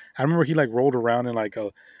can't. I remember he like rolled around in like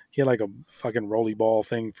a he had like a fucking rolly ball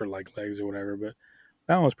thing for like legs or whatever. But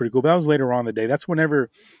that one was pretty cool. But that was later on in the day. That's whenever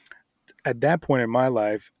at that point in my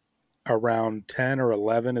life, around 10 or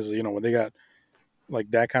 11 is when they got like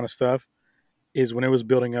that kind of stuff is when it was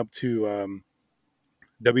building up to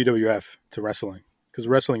WWF to wrestling because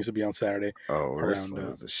wrestling used to be on Saturday Oh, around wrestling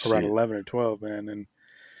was the around shit. 11 or 12, man. And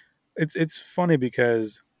it's funny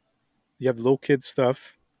because you have the little kid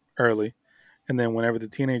stuff early, and then whenever the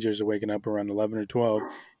teenagers are waking up around 11 or 12,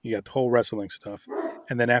 you got the whole wrestling stuff,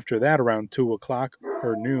 and then after that around 2 o'clock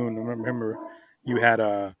or noon, remember you had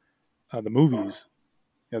the movies,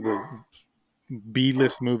 the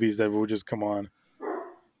B-list movies that would just come on.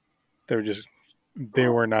 They were just they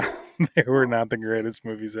were not they were not the greatest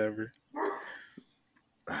movies ever.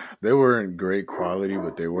 They weren't great quality,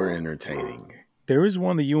 but they were entertaining. There was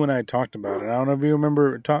one that you and I talked about, and I don't know if you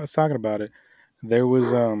remember talking about it. There was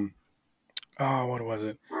oh, what was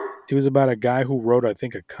it? It was about a guy who wrote, I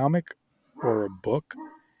think, a comic or a book,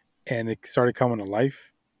 and it started coming to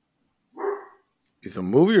life. It's a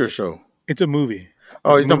movie or a show? It's a movie.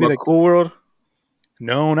 Oh, It's a you talking movie about that Cool World?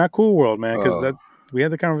 no, not Cool World, man, because Oh, that we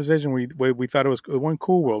had the conversation. We thought it wasn't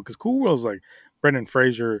Cool World because Cool World's like Brendan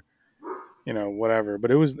Fraser, whatever.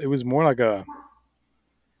 But it was more like a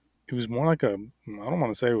I don't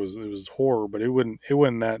want to say it was horror, but it wasn't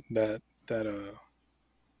that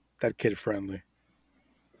kid friendly.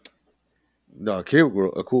 no, Kid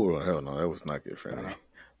World, a Cool World. Hell no, that was not kid No, friendly. no,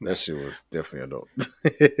 no. That shit was definitely adult.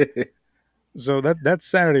 So that's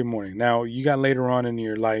Saturday morning. Now you got later on in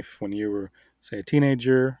your life when you were say a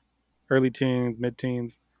teenager, early teens, mid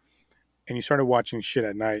teens, and you started watching shit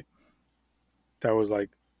at night that was like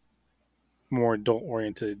more adult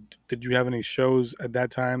oriented. Did you have any shows at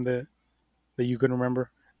that time that you can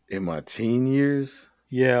remember? In my teen years,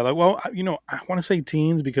 Yeah, like well, I want to say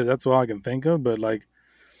teens because that's all I can think of, but like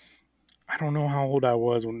I don't know how old I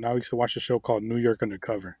was when I used to watch a show called New York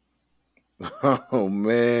Undercover, oh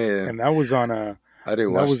man, and that was on a I didn't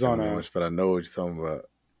and that watch was them on that a much, but I know what you're talking about.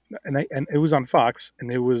 and it was on Fox,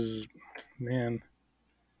 and it was man,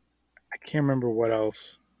 I can't remember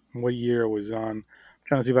what year it was on. I'm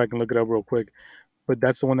trying to see if I can look it up real quick, but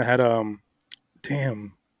that's the one that had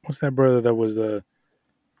damn, what's that brother that was what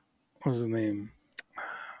was his name?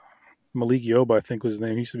 Malik Yoba, I think was his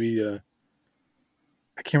name. He used to be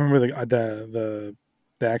I can't remember the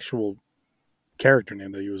actual character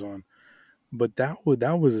name that he was on, but that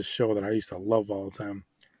was a show that I used to love all the time.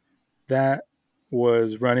 That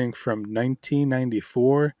was running from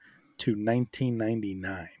 1994 to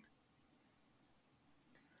 1999.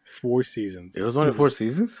 4 seasons. It was only It four was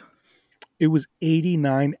seasons. it was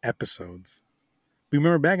 89 episodes. We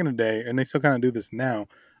remember back in the day, and they still kind of do this now.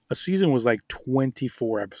 A season was like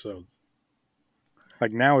 24 episodes.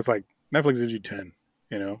 Like now, it's like Netflix gives you 10.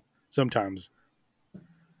 Sometimes.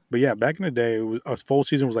 But yeah, back in the day, a full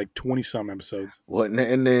season was like 20 some episodes. What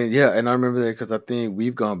and then yeah, and I remember that because I think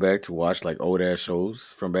we've gone back to watch like old ass shows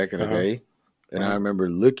from back in Uh the huh. day, and I Uh-huh. remember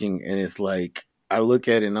looking, and it's like I look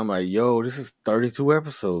at it and I'm like, yo, this is 32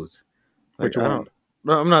 episodes. Like Which I don't, one?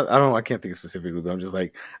 no, I'm not, I don't, I can't think specifically, but I'm just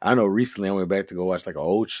like I know recently I went back to go watch like an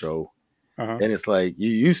old show, Uh huh. and it's like you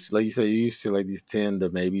used to, like you said, you used to like these 10 to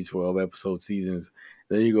maybe 12 episode seasons.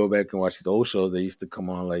 Then you go back and watch these old shows that used to come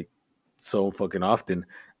on like so fucking often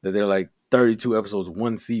that they're like 32 episodes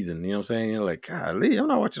one season. You know what I'm saying? You're like, golly, I'm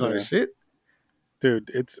not watching all this Yeah, shit.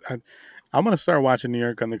 dude, I'm gonna start watching New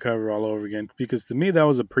York Undercover all over again because to me that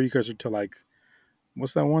was a precursor to like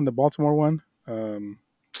what's that one? The Baltimore one.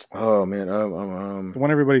 Oh man, The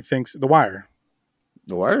one everybody thinks The Wire.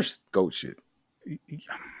 the Wire's goat shit.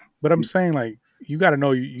 But I'm saying like you got to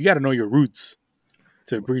know your roots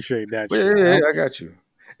to appreciate that But yeah, shit. yeah, yeah, I got you.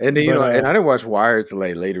 And then But and I didn't watch Wired till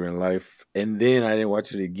like later in life, and then I didn't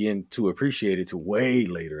watch it again to appreciate it till way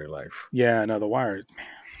later in life. yeah, no, The Wire. Man,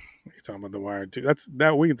 we can talk about The Wire too. That's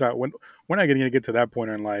that we can talk when we're not going to get to that point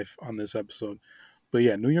in life on this episode. But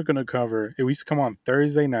yeah, New York Undercover. It used to come on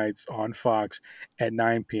Thursday nights on Fox at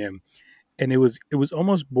 9 p.m. And it was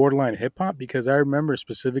almost borderline hip hop because I remember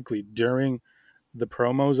specifically during the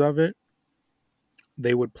promos of it,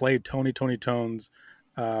 they would play Tony Tone's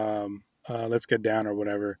 "Let's Get Down" or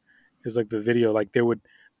whatever. It was like the video, like they would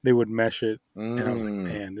mesh it, and I was like, Mm.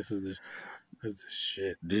 man, this is the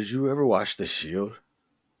shit. Did you ever watch The Shield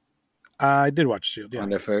I did watch Shield, yeah,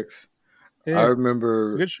 on FX? I yeah,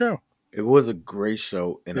 it's a remember good show. it was a great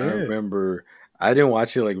show, and I Yeah, remember I didn't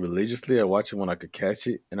watch it like religiously. I watched it when I could catch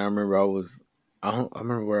it, and I remember I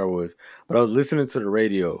remember where I was, but I was listening to the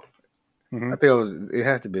radio. hmm I think I was. It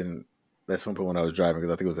has to have been at some point when I was driving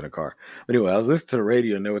because I think it was in a car. But anyway, I was listening to the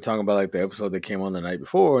radio and they were talking about like the episode that came on the night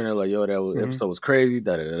before, and they're like, "Yo, hmm episode was crazy."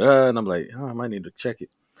 Da da da da. And I'm like, "Oh, I might need to check it."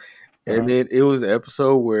 And uh-huh. then it was the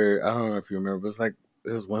episode where I don't know if you remember, but it's like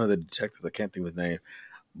it was one of the detectives. I can't think of his name,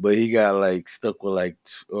 but he got like stuck with like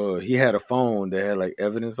he had a phone that had like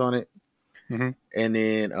evidence on it, hmm and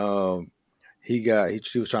then he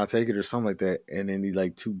was trying to take it or something like that, and then he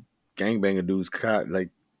like two gangbanger dudes caught like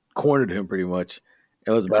cornered him pretty much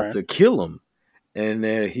and was about Right. to kill him. And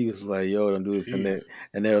then he was like, "Yo, don't do this and that." Jeez.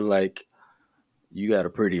 And they're like, "You got a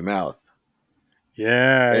pretty mouth."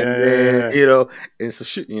 Yeah, And yeah, then yeah, and so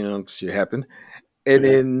shit happened. And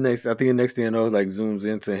yeah. then I think the next thing I know, like zooms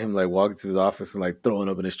into him like walking to his office and like throwing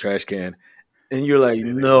up in his trash can, and you're like,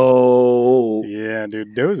 Yeah, there was. "No." Yeah,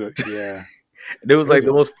 dude. There was a yeah. And it was There was like a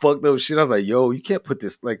the most fucked up shit. I was like, "Yo, you can't put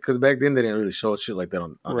this like," because back then they didn't really show shit like that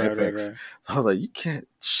on right, right, FX. right. So I was like, "You can't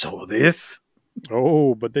show this."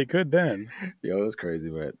 Oh, but they could then. Yo, it was crazy,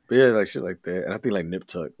 man. But yeah, like shit like that. And I think like Nip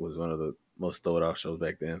Tuck was one of the most thrown off shows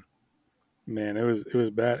back then. Man, it was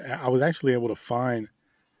bad. I was actually able to find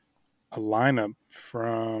a lineup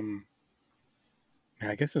from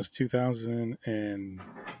man, I guess it was 2000 and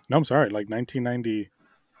no, I'm sorry, like 1990.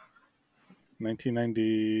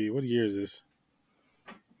 What year is this?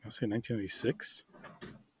 I'll say 1996.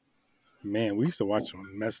 Man, we used to watch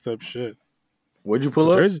some messed up shit. What'd you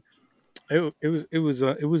pull But up?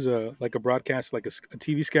 it was like a broadcast, like a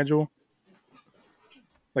TV schedule,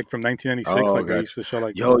 like from 1996. Oh, Like they gotcha. used to show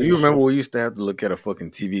like the Yo, you latest remember shit. we used to have to look at a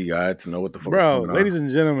fucking TV guide to know what the fuck was Bro, coming on? ladies and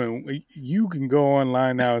gentlemen, you can go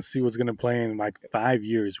online now and see what's going to play in like 5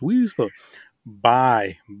 years. We used to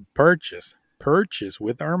buy, purchase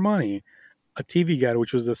with our money a TV guide,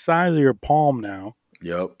 which was the size of your palm now,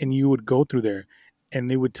 Yep. and you would go through there, and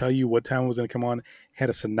they would tell you what time it was going to come on. Had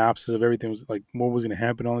a synopsis of everything, was like what was going to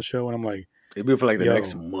happen on the show, and I'm like, It'd be for like the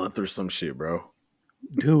next yo, month or some shit, bro.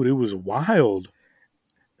 dude, it was wild.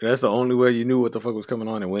 And that's the only way you knew what the fuck was coming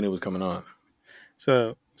on and when it was coming on.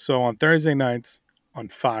 So on Thursday nights on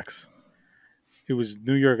Fox, it was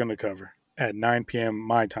New York Undercover at 9 p.m.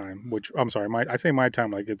 my time, which I'm sorry, I say my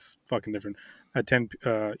time like it's fucking different at 10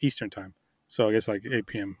 Eastern time. So I guess like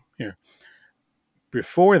 8 p.m. here.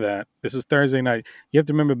 Before that, this is Thursday night. You have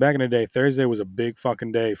to remember back in the day, Thursday was a big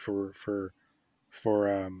fucking day for for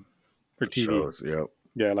For TV. shows. Yep.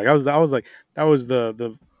 Yeah, like I was like that was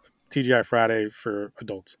the TGI Friday for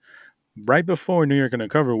adults. Right before New York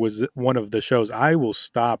Undercover was one of the shows I will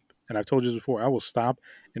stop, and I've told you this before. I will stop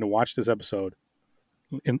and watch this episode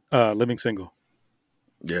in Living Single.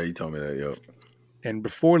 Yeah, you told me that, yep. And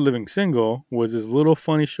before Living Single was this little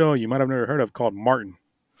funny show you might have never heard of called Martin.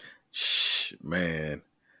 Shh, man.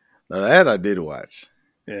 Now that I did watch.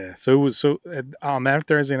 Yeah, so it was on that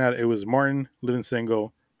Thursday night it was Martin, Living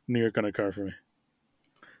Single, New York Undercover for me.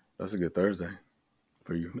 That's a good Thursday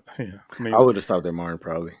for you. Yeah, I I mean, would have stopped at Martin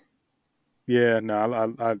probably. yeah,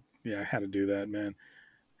 no, I had to do that, man.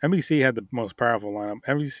 NBC had the most powerful lineup.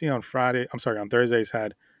 NBC on Friday, I'm sorry, on Thursdays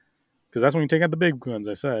had because that's when you take out the big guns.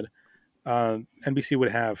 I said NBC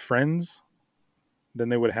would have Friends, then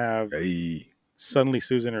they would have Hey. Suddenly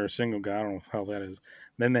Susan or a Single Guy. I don't know how that is.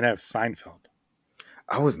 Then they'd have Seinfeld.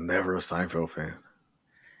 I was never a Seinfeld fan.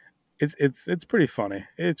 It's pretty funny.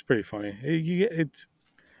 It's pretty funny. It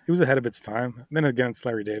was ahead of its time. Then again, it's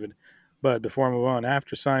Larry David. But before I move on,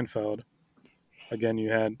 after Seinfeld, again we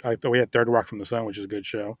had Third Rock from the Sun, which is a good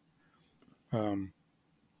show. Um,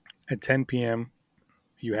 at 10 p.m.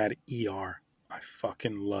 you had ER. I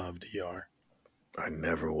fucking loved ER. I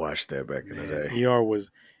never watched that back in the Man, day. ER was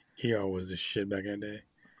the shit back in the day.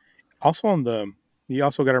 Also on the you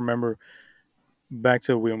also got to remember back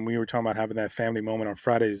to when we were talking about having that family moment on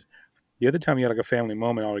Fridays. The other time you had like a family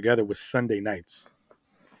moment all together was Sunday nights.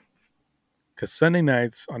 Because Sunday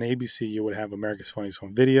nights on ABC, you would have America's Funniest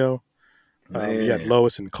Home Video. You had Man,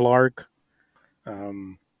 Lois and Clark.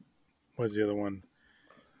 What's the other one?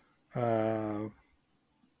 Well,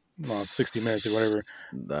 60 Minutes or whatever.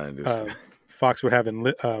 I understand. Fox would have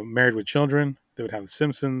Married with Children. They would have The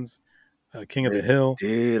Simpsons, King of They the Hill.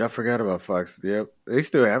 did. I forgot about Fox. Yep, they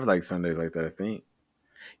still have like Sundays like that. I think.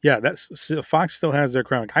 Yeah, Fox still has their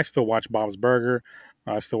crown. I still watch Bob's Burger.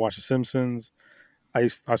 I still watch The Simpsons. I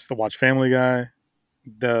still watch Family Guy.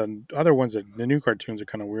 The other ones, the new cartoons are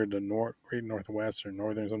kind of weird. The Great Northwest or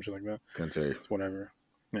Northern, something like that. Can't tell you. It's whatever.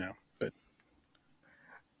 Yeah, but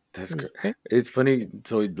That's great. It's funny.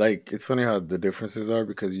 So like, it's funny how the differences are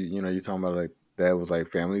because you know you're talking about like that was like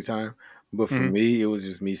family time, but for mm-hmm. me it was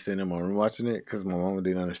just me sitting in my room watching it because my mom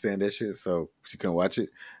didn't understand that shit, so she couldn't watch it,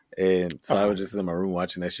 and so I was just in my room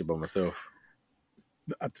watching that shit by myself.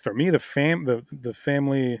 For me, the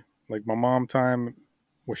family, like my mom time,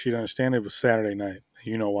 where she'd understand it was Saturday night.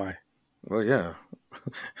 You know why? Well, yeah,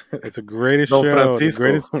 It's the greatest Don show,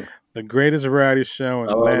 Francisco, the greatest variety show in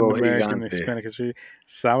Latin Sábado American and Gigante. Hispanic history.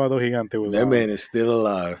 Sábado Gigante was That on. man is still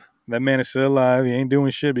alive. That man is still alive. He ain't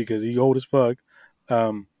doing shit because he old as fuck.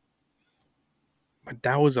 But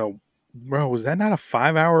that was was that not a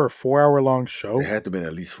 5 hour or 4 hour long It show? had to have been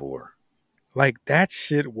at least 4. Like that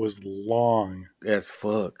shit was long. As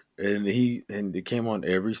fuck, and it came on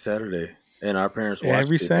every Saturday, and our parents watched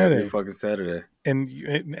Every it every Saturday. fucking Saturday. And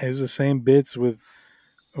it was the same bits with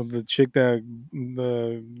the chick that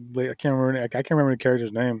I can't remember the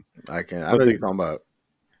character's name. I can't. I But know you're talking about.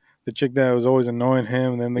 the chick that was always annoying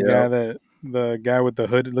him, and then Yeah, the guy with the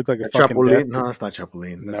hood looked like a fucking Chapulín. death. No, it's not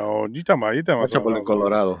Chapulín. No, you talking about That's something Chapulín else, man.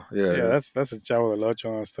 Colorado. Yeah, Yeah, that's a Chavo del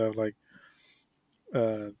Ocho and stuff like.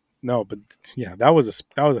 No, but yeah, that was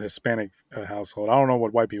a Hispanic household. I don't know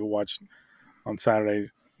what white people watch on Saturday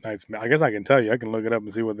nights. I guess I can tell you. I can look it up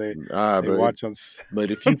and see what they but watch on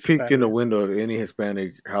but if on you peeked in the Saturday. window of any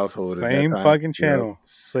Hispanic household at that Same time, fucking yeah, channel.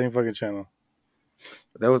 Same fucking channel.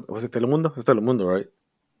 that was it Telemundo? It's Telemundo, right?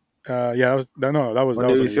 Yeah, that was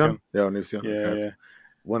Univision. Univision. Yeah, Univision. Yeah, Okay, yeah.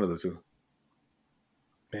 one of the two.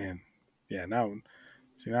 Man. Yeah, now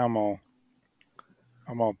see now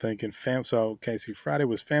I'm all thinking so okay, see Friday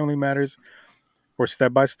was Family Matters or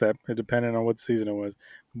Step by Step, it depended on what season it was.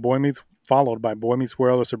 Followed by Boy Meets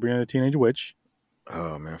World or Sabrina the Teenage Witch.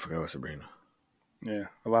 Oh man, I forgot about Sabrina. Yeah,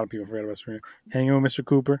 a lot of people forgot about Sabrina. Hanging with Mr.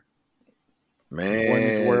 Cooper. Boy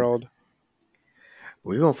Meets Man, World.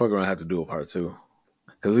 we gonna fuck around and have to do a part 2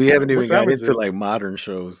 because we haven't What even time got is into it? like modern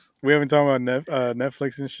shows. We haven't talked about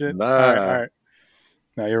Netflix and shit. All right, all Nah, right.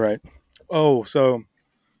 No, you're right. Oh, so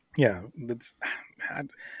yeah, that's.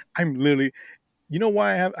 I'm literally. You know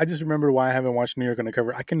why I have? I just remember why I haven't watched New York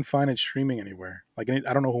Undercover. I couldn't find it streaming anywhere. Like I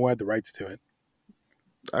don't know who had the rights to it.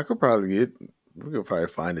 I could probably get. We could probably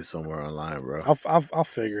find it somewhere online, bro. I'll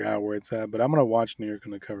figure out where it's at. But I'm gonna watch New York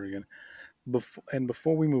Undercover again.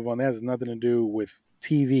 Before we move on, that has nothing to do with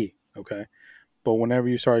TV. Okay, but whenever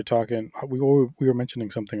you started talking, we were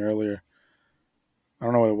mentioning something earlier. I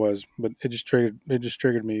don't know what it was, but it just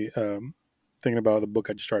triggered me thinking about the book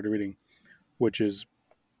I just started reading, which is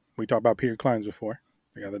we talked about Peter Klein's before,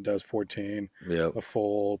 the guy that does 14, Yep. The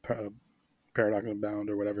Full, Paradox Unbound,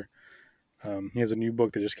 or whatever. He has a new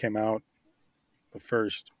book that just came out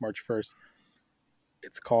March 1st.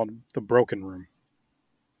 It's called The Broken Room.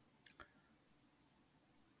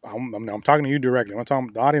 I'm talking to you directly.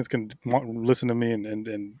 The audience can listen to me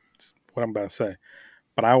and what I'm about to say,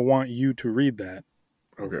 but I want you to read that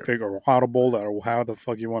or Okay. figure or audible that or how the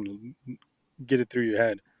fuck you want to get it through your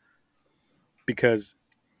head because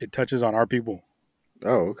it touches on our people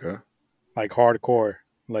Oh, okay. like hardcore.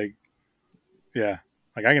 Like, yeah,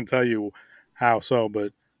 like I can tell you how so,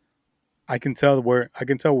 but I can tell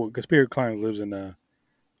because Peter Klein lives in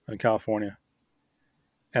California,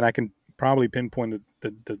 and I can probably pinpoint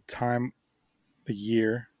the time, the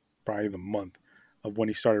year, probably the month of when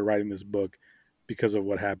he started writing this book because of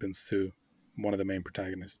what happens to one of the main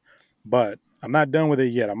protagonists. But I'm not done with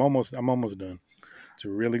it yet. I'm almost done. It's a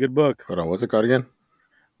really good book. Hold on. What's it called again?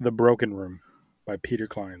 The Broken Room by Peter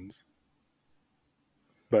Kleins.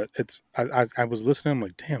 But I was listening. I'm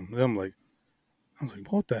like, damn. I was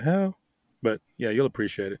like, what the hell? But yeah, you'll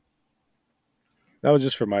appreciate it. That was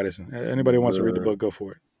just for Midas. Anybody who wants to read the The book, go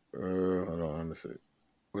for it. hold on. Let me see.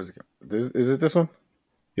 Where's it? Is it this one?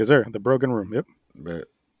 Yes, sir. The Broken Room. Yep. Bet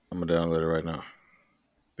I'm gonna download it right now.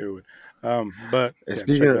 Do it. But And yeah,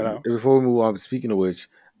 speaking check of, that out. before we move on, speaking of which,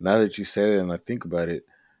 now that you said it and I think about it,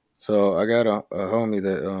 so I got a homie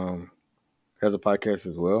that has a podcast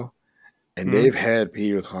as well, and Mhm. they've had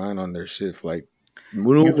Peter Klein on their shit for like You've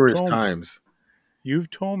numerous told times.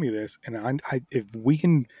 me this, and I if we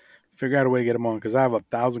can figure out a way to get him on, because I have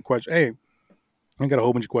 1,000 questions. Hey, I got a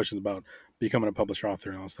whole bunch of questions about becoming a published author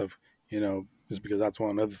and all that stuff. Just because that's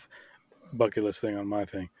one other bucket list thing on my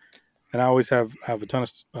thing. And I always have a ton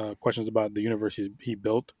of questions about the universe he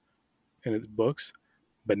built in his books.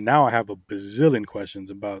 But now I have a bazillion questions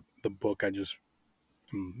about the book I just,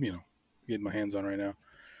 getting my hands on right now.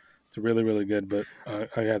 It's really, really good, but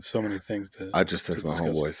I had so many things to I just text my discuss.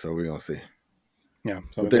 homeboy, so we're gonna see. Yeah,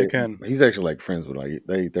 so But if they can, he's actually like friends with like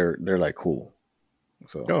they're like cool.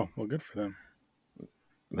 So oh well, good for them.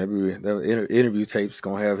 maybe the interview tapes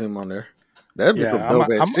gonna have him on there. That'd be some Yeah, dope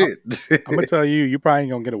ass shit. I'm gonna tell you, you probably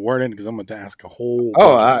ain't gonna get a word in because I'm gonna ask a whole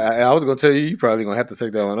Oh, bunch of them. I was gonna tell you, you probably gonna have to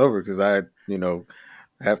take that one over because I,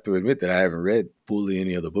 have to admit that I haven't read fully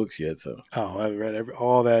any of the books yet. So Oh, I've read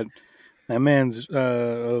all that. That man's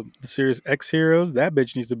the series X Heroes. That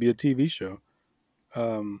bitch needs to be a TV show.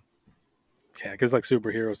 Um, yeah, because like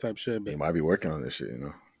superheroes type shit. he But might be working on this shit.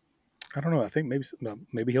 I don't know. I think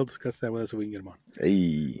maybe he'll discuss that with us if we can get him on.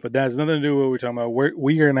 Hey, But that has nothing to do with what we're talking about.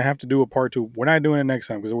 We are gonna have to do a part 2. We're not doing it next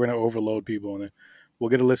time because we're gonna overload people, and then we'll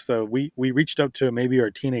get a list of we reached up to maybe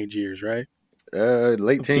our teenage years, right?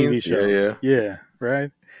 late Of teens. TV Yeah, shows. yeah. Yeah,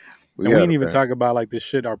 right. We And we got didn't it, even man. talk about like this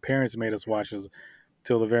shit our parents made us watch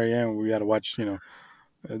till the very end. We got to watch, Dos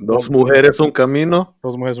don't mujeres un camino.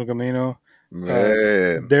 Dos Mujeres Un Camino.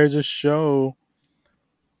 Man, There's a show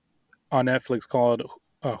on Netflix called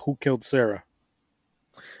Who Killed Sarah.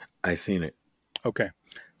 I seen it. Okay,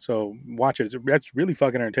 so watch it. That's really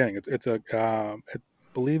fucking entertaining. I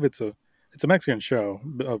believe it's a Mexican show,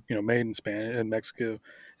 made in Spanish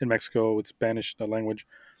in Mexico with Spanish language.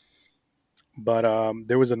 But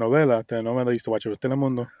there was a novela. The novela I used to watch, it was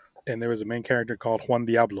Telemundo, and there was a main character called Juan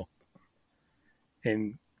Diablo.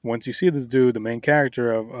 And once you see this dude, the main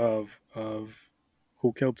character of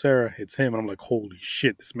Who Killed Sarah, it's him, and I'm like, holy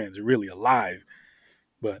shit, this man's really alive.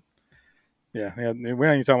 But yeah, we're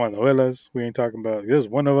not even talking about novelas. We ain't talking about. There's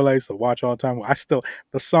one novela I used to watch all the time.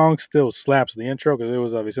 The song still slaps, the intro, because it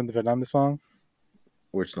was a Vicente Fernandez song.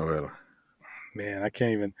 Which novella? Man, I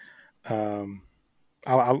can't even. Um,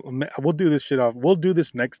 we'll do this shit off. We'll do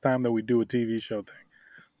this next time that we do a TV show thing.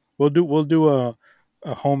 We'll do a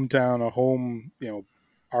hometown, a home,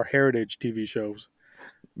 our heritage TV shows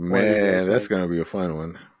one of these Man, that's episodes. gonna be a fun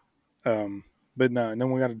one. But no, and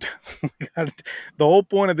then we got to. The whole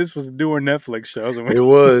point of this was to do our Netflix shows. It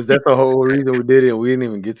was. That's the whole reason we did it. We didn't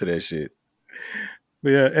even get to that shit. But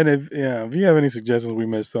yeah, and if you have any suggestions we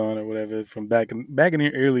missed on or whatever from back in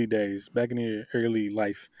your early days, back in your early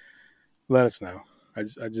life, let us know. I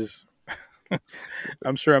just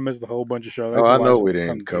I'm sure I missed a whole bunch of shows. I Oh, used to I know watch we a ton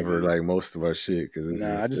didn't of cover TV. like most of our shit because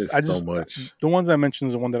Nah, it's so much. the ones I mentioned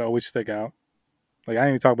is the one that always stick out. Like I didn't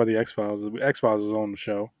even talk about the X Files. The X Files is on the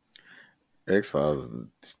show. X Files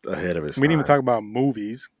is ahead of its We didn't even time. talk about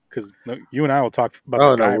movies because you and I will talk about the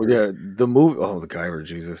Oh no, Guyvers. yeah, the movie. Oh, the Guyver,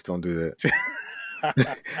 Jesus, don't do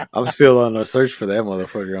that. I'm still on a search for that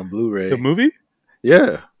motherfucker on The Blu-ray. movie?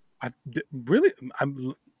 Yeah, Really?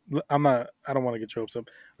 I'm not. I don't want to get your hopes up.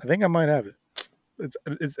 I think I might have it.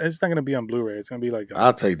 It's not gonna be on Blu-ray. It's gonna be like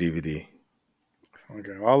I'll take DVD.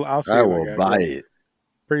 okay. I'll see I if I will got. buy But it.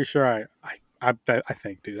 pretty sure I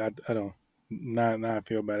think, dude. I don't. Not I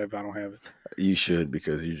feel bad if I don't have it. You should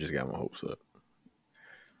because you just got my hopes up.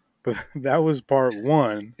 But that was part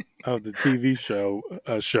 1 of the TV show.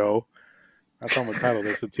 Show. That's how I'm gonna title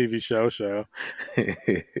this. The TV show.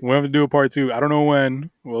 We're gonna do a part 2. I don't know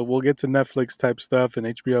when. We'll get to Netflix type stuff and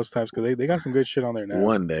HBO's types because they got some good shit on there now.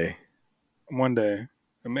 One day. One day,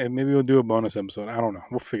 maybe we'll do a bonus episode. I don't know.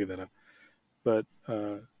 We'll figure that out. But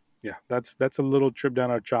yeah, that's a little trip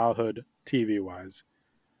down our childhood TV wise.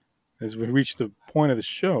 As we reach the point of the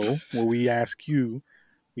show where we ask you,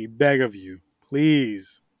 we beg of you,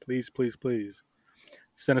 please, please, please, please,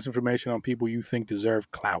 send us information on people you think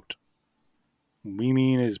deserve clout. What we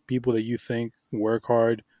mean is people that you think work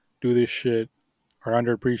hard, do this shit, are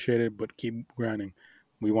underappreciated, but keep grinding.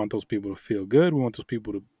 We want those people to feel good. We want those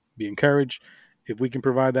people to be encouraged. If we can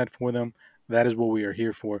provide that for them, that is what we are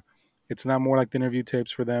here for. It's not more like the interview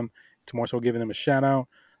tapes for them. It's more so giving them a shout out,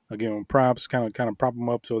 giving them props, kind of prop them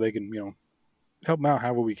up so they can, help them out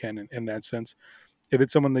however we can in that sense. If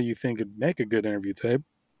it's someone that you think could make a good interview tape,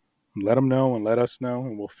 let them know and let us know,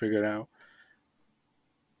 and we'll figure it out.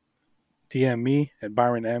 DM me at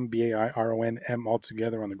Byron M, BAIRONM, all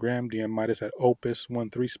together on the gram. DM Midas at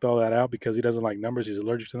Opus13. Spell that out because he doesn't like numbers. He's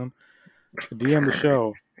allergic to them. DM the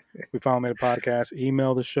show. We finally made a podcast.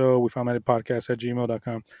 Email the show. We finally made a podcast at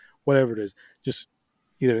gmail.com. Whatever it is. Just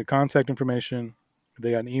either the contact information, if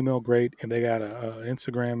they got an email, great. If they got a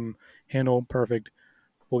Instagram handle, perfect.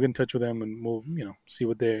 We'll get in touch with them and we'll see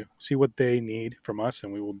what they need from us,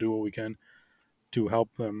 and we will do what we can to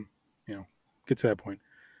help them get to that point.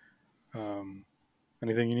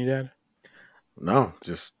 Anything you need to add? No,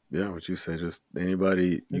 just what you said. Just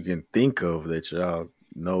anybody you It's can think of that y'all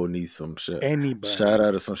know needs some anybody. shout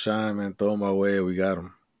out of some shine, man. Throw them our way. We got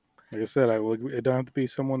them. Like I said, it don't have to be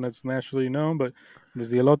someone that's naturally known, but if it's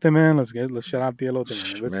the elote man, let's shout out the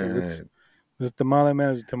elote man. Man, If it's tamale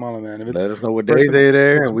man, it's tamale man. If it's let us know the what days person, they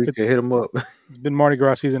there, it's and we can it's hit them up. it's been Mardi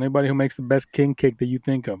Gras season. Anybody who makes the best king cake that you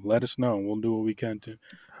think of, let us know. We'll do what we can to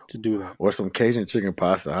do that. Or some Cajun chicken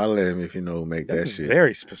pasta. Holla at me if you know who make That that is shit.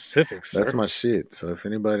 very specific, sir. That's my shit. So if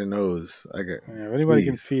anybody knows, I got Yeah, if anybody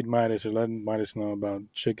can please feed Midas or let Midas know about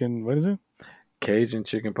chicken, what is it? Cajun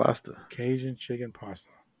chicken pasta. Cajun chicken pasta.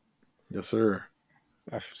 Yes, sir.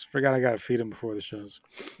 I forgot I got to feed him before the shows.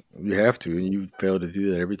 You have to, and you fail to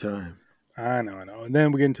do that every time. I know. And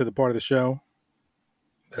then we get into the part of the show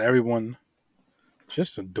that everyone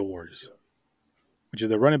just adores, which is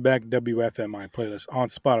the Running Back WFMI playlist on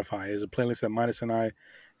Spotify. It is a playlist that Midas and I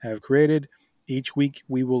have created. Each week,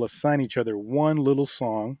 we will assign each other one little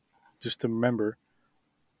song just to remember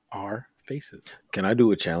our faces. Can I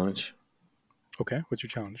do a challenge? Okay, what's your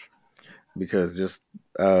challenge? Because just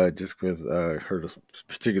because I heard a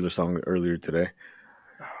particular song earlier today,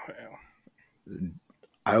 Oh,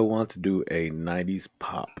 I want to do a '90s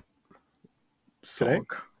pop today? song.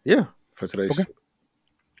 Yeah, for today's. Okay.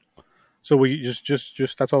 So we just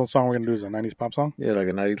that's all the song we're gonna do is a '90s pop song. Yeah, like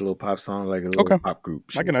a '90s little pop song, like a little Okay, pop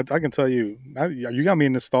group. I can tell you. You got me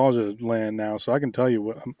in nostalgia land now, so I can tell you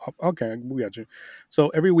what. Okay, we got you. So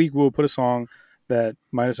every week we'll put a song that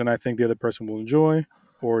Midas and I think the other person will enjoy,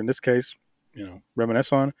 or in this case,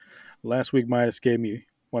 reminisce on. Last week Midas gave me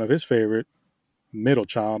one of his favorite, "Middle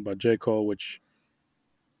Child" by J. Cole, which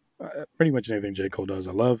pretty much anything J. Cole does,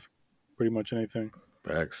 I love. Pretty much anything.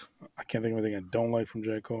 Facts. I can't think of anything I don't like from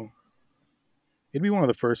J. Cole. It'd be one of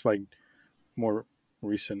the first more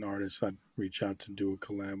recent artists I'd reach out to do a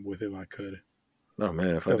collab with if I could. Oh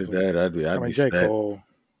man, if Definitely. I did that, I'd be J. set.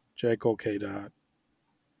 Cole, K. Dot.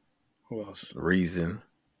 Who else? Reason.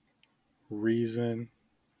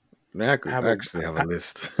 Man, I could actually have a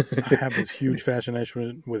list. I have this huge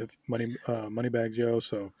fascination with Moneybags Yo.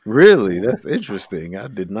 So really, that's interesting. I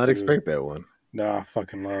did not expect that one. No, I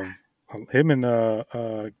fucking love him and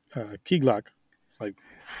Key Glock. It's like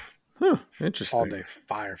interesting. all day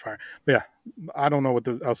fire. But yeah, I don't know what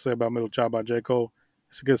I'll say about Middle Child by J. Cole.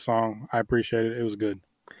 It's a good song. I appreciate it. It was good.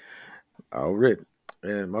 All right.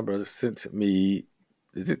 And my brother sent me,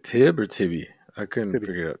 is it Tib or Tibby? I couldn't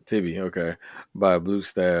figure it out. Tibby, okay. By Blue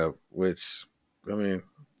Stab, which, I mean,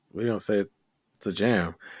 we don't say it's a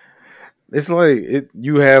jam. It's like,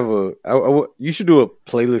 you have you should do a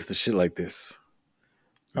playlist of shit like this.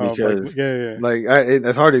 Because,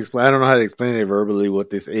 it's hard to explain. I don't know how to explain it verbally what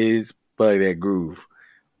this is, but like that groove.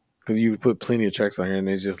 Because you put plenty of tracks on here and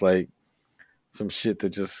it's just like some shit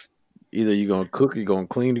that just, either you're going to cook, you're going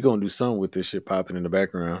to clean, you're going to do something with this shit popping in the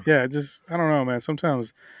background. Yeah, I don't know, man.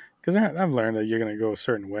 Sometimes, because I've learned that you're going to go a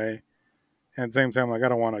certain way. And at the same time, like, I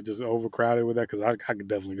don't want to just overcrowd it with that because I could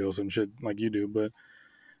definitely go some shit like you do. But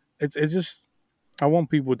it's just, I want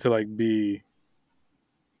people to like be,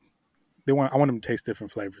 I want them to taste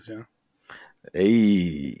different flavors,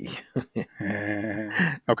 Hey.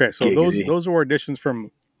 Okay, so those were additions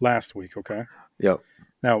from last week, okay? Yep.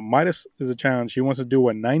 Now, Midas is a challenge. He wants to do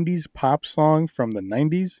a 90s pop song from the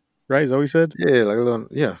 90s, right? Is that what he said? Yeah, like a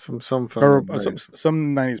little, some some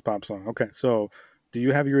 90s pop song. Okay, so do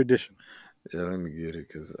you have your addition? Yeah, let me get it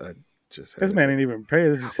because I just this man ain't even pay.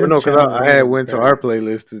 This is his because I had went to our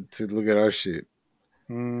playlist to look at our shit.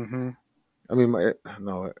 Mm-hmm. I mean,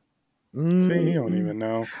 See, he don't even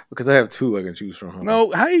know because I have two I can choose from.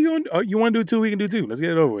 No, how you going? You want to do two? We can do two. Let's get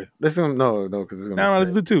it over with. Listen, no, because it's gonna. No,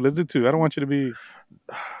 let's do two. Let's do two. I don't want you to be.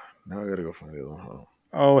 Now I gotta go find the other one.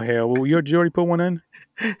 Oh hell! Well, you already put one in.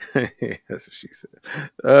 That's what she said.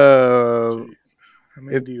 How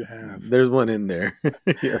many do you have? There's one in there.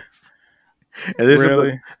 Yes. And this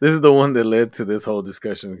is the one that led to this whole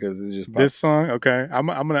discussion because it's just this song. Okay,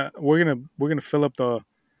 we're gonna fill up the.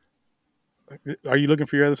 Are you looking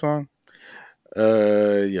for your other song?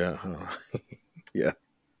 Yeah. Yeah.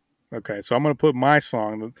 Okay, so I'm gonna put my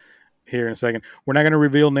song here in a second. We're not gonna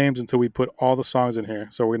reveal names until we put all the songs in here.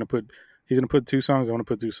 So he's gonna put two songs. I want to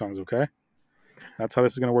put two songs. Okay, that's how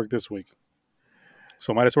this is gonna work this week.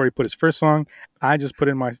 So Midas already put his first song. I just put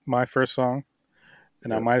in my first song,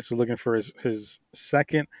 and now Midas is looking for his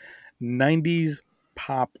second 90s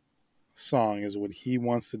pop song is what he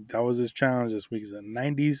wants to. That was his challenge this week. Is a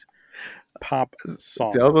 '90s pop See, I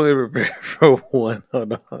song. was only prepared for one.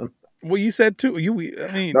 Hold on. Well, you said two. I No,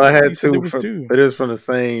 I mean, you had said there two, was two. but it was from the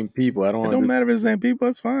same people. I don't It want don't to do. matter if it's the same people.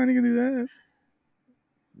 It's fine. You can do that.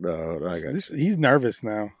 No, I got you. He's nervous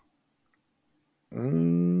now.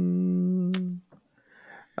 Mm,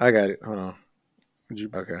 I got it. Hold on. Did you?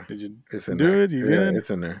 Okay, Did you it's in do there. it? You Yeah, did. it's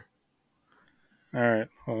in there. All right.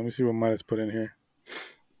 Well, let me see what Midas put in here.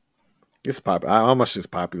 It's pop. How much is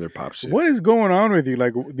popular pop shit? What is going on with you?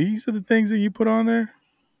 Like these are the things that you put on there.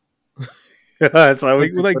 That's how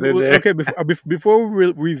we Like put in there. okay. Before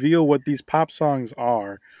we reveal what these pop songs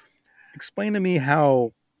are, explain to me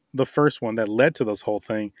how the first one that led to this whole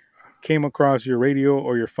thing came across your radio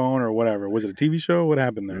or your phone or whatever. Was it a TV show? What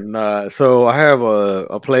happened there? Nah, so I have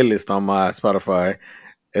a playlist on my Spotify.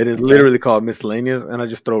 It is Okay. literally called miscellaneous, and I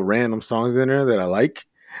just throw random songs in there that I like.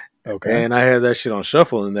 Okay. And I had that shit on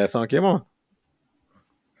shuffle, and that song came on.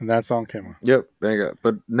 And that song came on. Yep, thank God.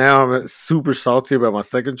 But now I'm super salty about my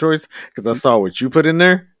second choice because I saw what you put in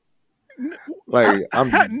there. Like I'm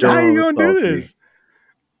How you dumb gonna do salty this?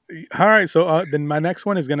 All right. So then my next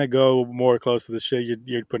one is gonna go more close to the shit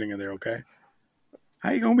you're putting in there. Okay.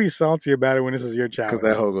 How you gonna be salty about it when this is your because that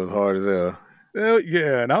challenge? hoe goes hard as hell. Well,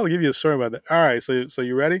 yeah, and I'll give you a story about that. All right. So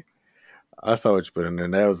you ready? I saw what you put in there.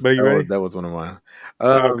 And But are you ready? that was one of mine.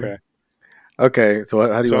 Okay. Okay. So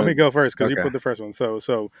how do you So let me want? go first because you Okay. put the first one.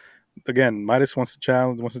 So again, Midas wants to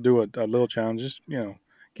challenge, wants to do a little challenge. Just give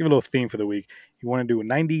a little theme for the week. You want to do a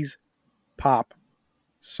 '90s pop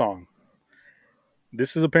song.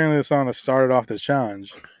 This is apparently the song that started off this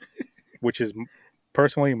challenge, which is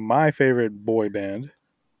personally my favorite boy band,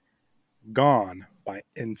 "Gone" by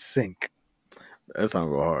NSYNC. That song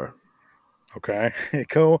go hard. Okay, it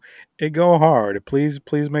go hard. Please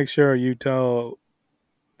make sure you tell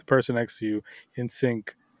the person next to you,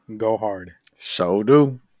 NSYNC, go hard. Show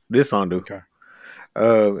do. This song do. Okay.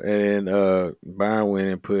 And Byron went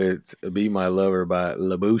and put "Be My Lover" by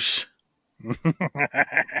LaBouche,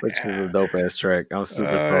 which is a dope ass track. I'm super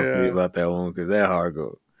Oh salty yeah. about that one because that hard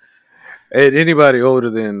go. And anybody born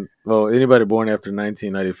after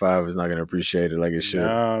 1995 is not going to appreciate it like it should.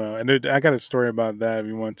 No, and I got a story about that. If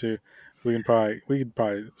you want to, we could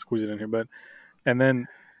probably squeeze it in here. But and then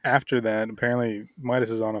after that, apparently Midas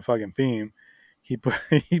is on a fucking theme. He put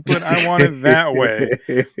he put "I Want It That Way"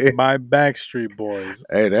 by Backstreet Boys.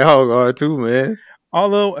 Hey, that hard go hard too, man.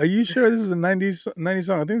 Although, are you sure this is a '90s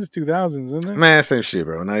song? I think it's 2000s, isn't it? Man, same shit,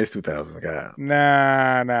 bro. 90s, 2000. God.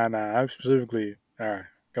 Nah. I'm specifically all right.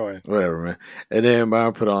 Go ahead. Whatever, man. And then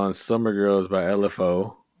Byron put on Summer Girls by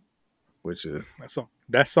LFO, which is.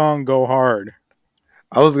 That song go hard.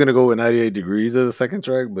 I was going to go with 98 Degrees as a second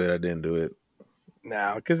track, but I didn't do it.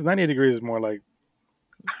 Now, because 98 Degrees is more like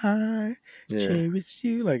I cherish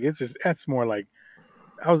you. Like that's more like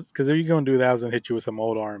because if you're gonna do that, I was gonna hit you with some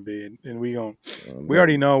old R&B, and we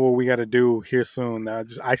already know what we got to do here soon. Now,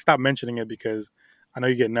 I stopped mentioning it because I know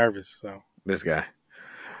you get nervous. So This guy.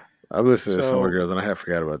 I listened to Summer Girls and I have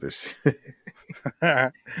forgot about this.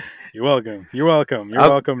 You're welcome. You're welcome.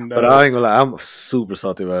 But I ain't gonna lie, I'm super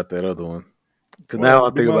salty about that other one. Because now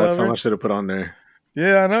I think about something I should have put on there.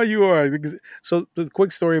 Yeah, I know you are. So the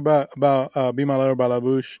quick story about "Be My Lover" by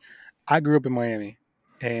LaBouche. I grew up in Miami,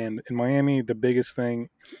 and in Miami, the biggest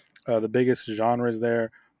genres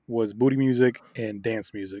there was booty music and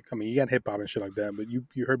dance music. I mean, you got hip hop and shit like that, but you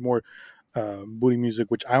heard more booty music,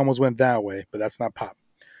 which I almost went that way, but that's not pop.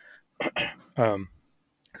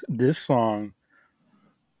 This song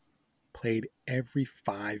played every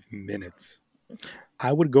 5 minutes.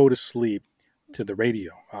 I would go to sleep to the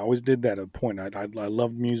radio. I always did that at a point. I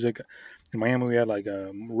loved music. In Miami, we had like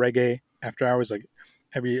reggae after hours. Like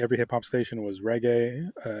every hip hop station was reggae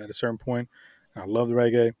at a certain point. I loved the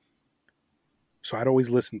reggae, so I'd always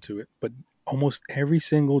listen to it. But almost every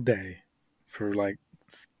single day for like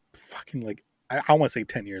fucking like I want to say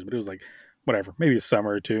 10 years, but it was like whatever, maybe a summer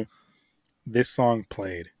or two. This song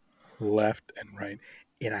played left and right,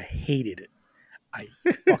 and I hated it. I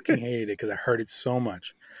fucking hated it because I heard it so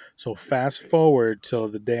much. So fast forward till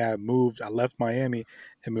the day I left Miami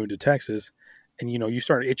and moved to Texas, and you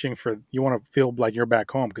start itching you want to feel like you're back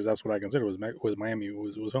home because that's what I consider was Miami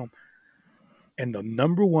was home. And the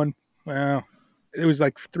number one, well, it was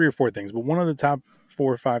like 3 or 4 things, but one of the top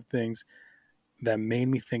 4 or 5 things that made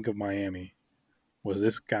me think of Miami was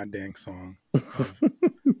this goddamn song of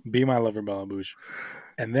 "Be My Lover" by LaBouche.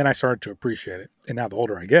 And then I started to appreciate it. And now the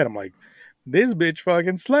older I get, I'm like, this bitch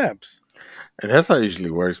fucking slaps. And that's how it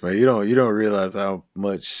usually works, man. You don't realize how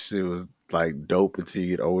much it was like dope until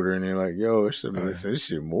you get older, and you're like, yo, I should have listened to this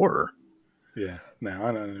shit more. Yeah, no,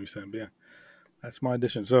 I don't understand. But yeah, That's my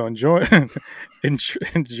addition. So enjoy,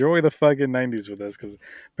 enjoy the fucking '90s with us, because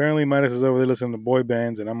apparently Midas is over there listening to boy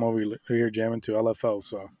bands, and I'm over here jamming to LFO.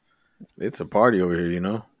 So It's a party over here, you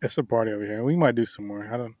know. it's a party over here. We might do some more.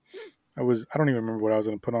 I don't even remember what I was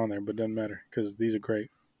going to put on there, but it doesn't matter because these are great.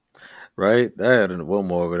 Right? I had one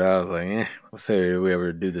more, but I was like, let's say if we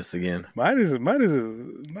ever do this again. Midas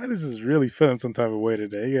is really feeling some type of way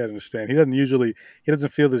today. You got to understand. He doesn't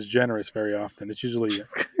feel this generous very often. It's usually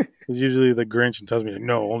the Grinch and tells me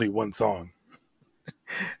no, only one song.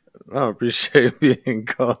 I don't appreciate being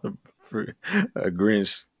called a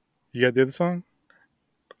Grinch. You got the other song?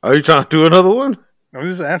 Are you trying to do another one? I'm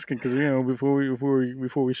just asking because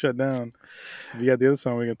before we shut down, if you got the other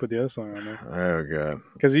song, we can put the other song on there. Oh God!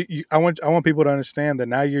 Because I want people to understand that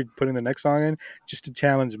now you're putting the next song in just to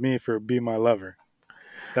challenge me for "Be My Lover."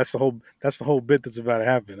 That's the whole bit that's about to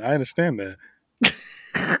happen. I understand that.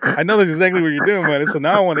 I know that's exactly what you're doing, buddy. So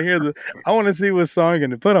now I want to I want to see what song you're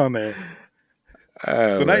going to put on there.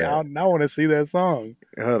 Oh, so now I want to see that song.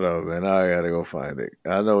 Hold on, man. Now I gotta go find it.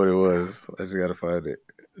 I know what it was. I just gotta find it.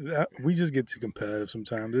 We just get too competitive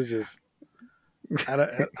sometimes. It's just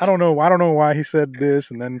I don't know. I don't know why he said this,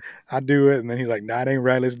 and then I do it, and then he's like, "Nah, it ain't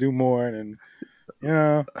right. Let's do more." And you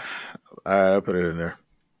know, all right, I'll put it in there.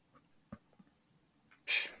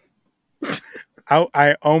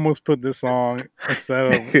 I almost put this song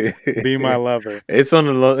instead of "Be My Lover." It's on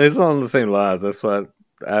the same lines. That's why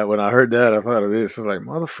when I heard that, I thought of this. It's like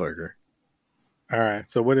motherfucker. All right.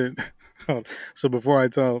 So before I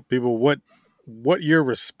tell people what your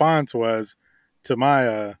response was to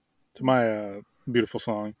my beautiful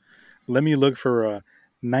song, let me look for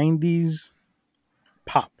 90s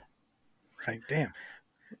pop. Right? Damn.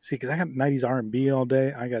 See, because I got 90s R&B all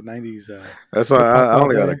day. I got 90s. That's why I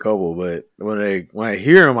only got a couple, but when I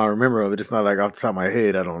hear them, I remember them. But it's not like off the top of my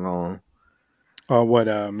head. I don't know them. Oh, what?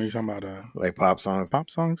 You talking about? Like pop songs. Pop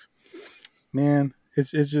songs. Man,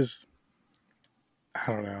 it's just. I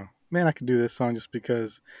don't know. Man, I could do this song just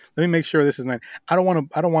because. Let me make sure this is not. I don't want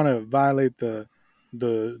to violate the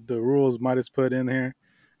rules Midas put in here.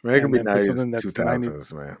 Man, it could be 90s,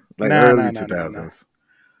 2000s, man. Like early 2000s.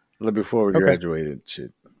 Like before we graduated,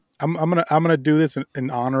 shit. I'm gonna do this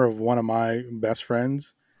in honor of one of my best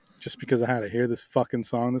friends, just because I had to hear this fucking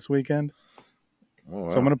song this weekend. Oh, wow.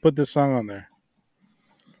 So I'm gonna put this song on there.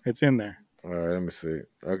 It's in there. All right, let me see.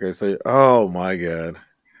 Okay, so oh my God,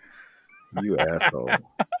 you asshole.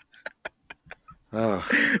 Oh.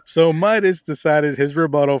 So Midas decided his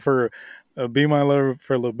rebuttal for "Be My Lover"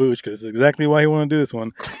 for LaBouche, because it's exactly why he wanted to do this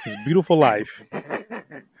one, is "Beautiful Life"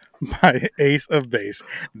 by Ace of Base.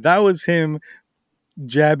 That was him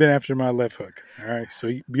jabbing after my left hook. All right, so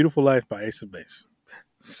 "Beautiful Life" by Ace of Base.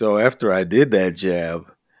 So after I did that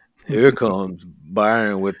jab, here comes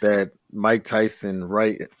Byron with that Mike Tyson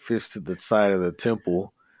right fist to the side of the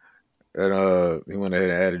temple, and he went ahead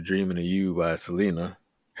and added "Dreaming of You" by Selena.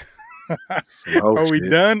 Are we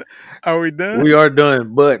done? Are we done? We are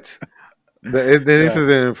done, but this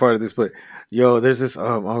isn't part of this. But yo, there's this.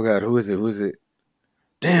 Oh God, who is it?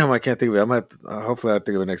 Damn, I can't think of it. I might. Hopefully, I'll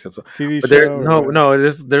think of it next episode. TV show? No.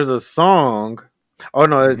 There's a song. Oh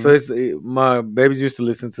no! Mm-hmm. So my babies used to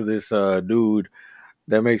listen to this dude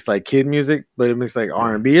that makes like kid music, but it makes like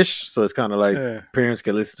R&B ish. So it's kind of like parents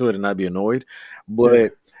can listen to it and not be annoyed.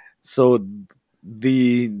 But so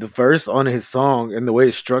the verse on his song and the way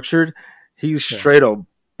it's structured, he's straight up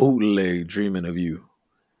bootleg "Dreaming of You."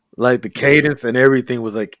 Like the cadence and everything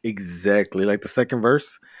was like exactly like the second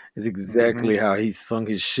verse is exactly how he sung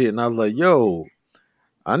his shit. And I was like, yo,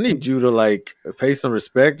 I need you to like pay some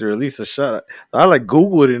respect or at least a shot. I like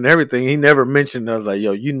Googled it and everything. He never mentioned it. I was like,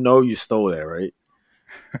 yo, you stole that, right?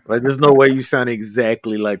 Like there's no way you sound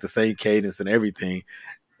exactly like the same cadence and everything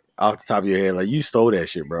off the top of your head. Like you stole that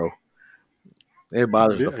shit, bro. It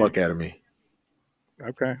bothers the fuck out of me.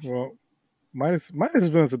 Okay, well, Midas is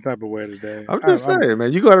feeling some type of way today. I'm just saying,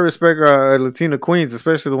 man. You gotta respect our Latina queens,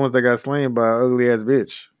 especially the ones that got slain by an ugly ass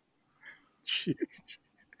bitch.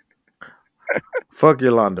 Fuck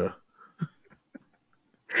Yolanda.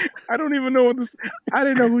 I don't even know I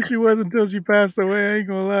didn't know who she was until she passed away. I ain't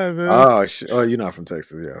gonna lie, man. Oh, you're not from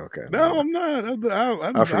Texas, yeah? Okay. No, I'm not.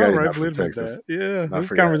 I forgot you're not from Texas. Yeah, this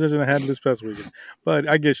conversation I had this past weekend, but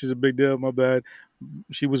I guess she's a big deal. My bad.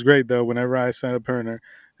 She was great though. Whenever I signed up her and her,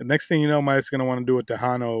 the next thing you know, Mike's gonna want to do a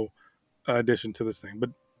Tejano addition to this thing.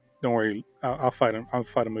 But don't worry, I'll fight him. I'll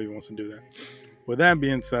fight him if he wants to do that. With that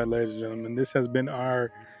being said, ladies and gentlemen, this has been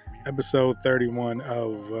our episode 31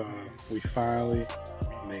 of We Finally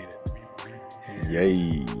Made It. And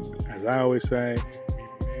yay! As I always say,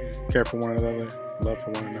 care for one another, love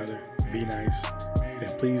for one another, be nice, and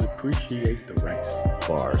please appreciate the rice.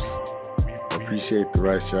 Bars. appreciate the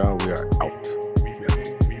right, y'all. We are out.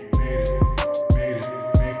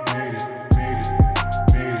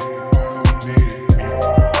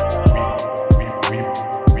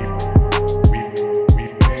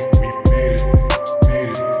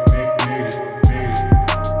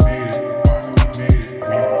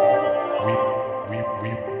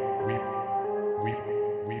 We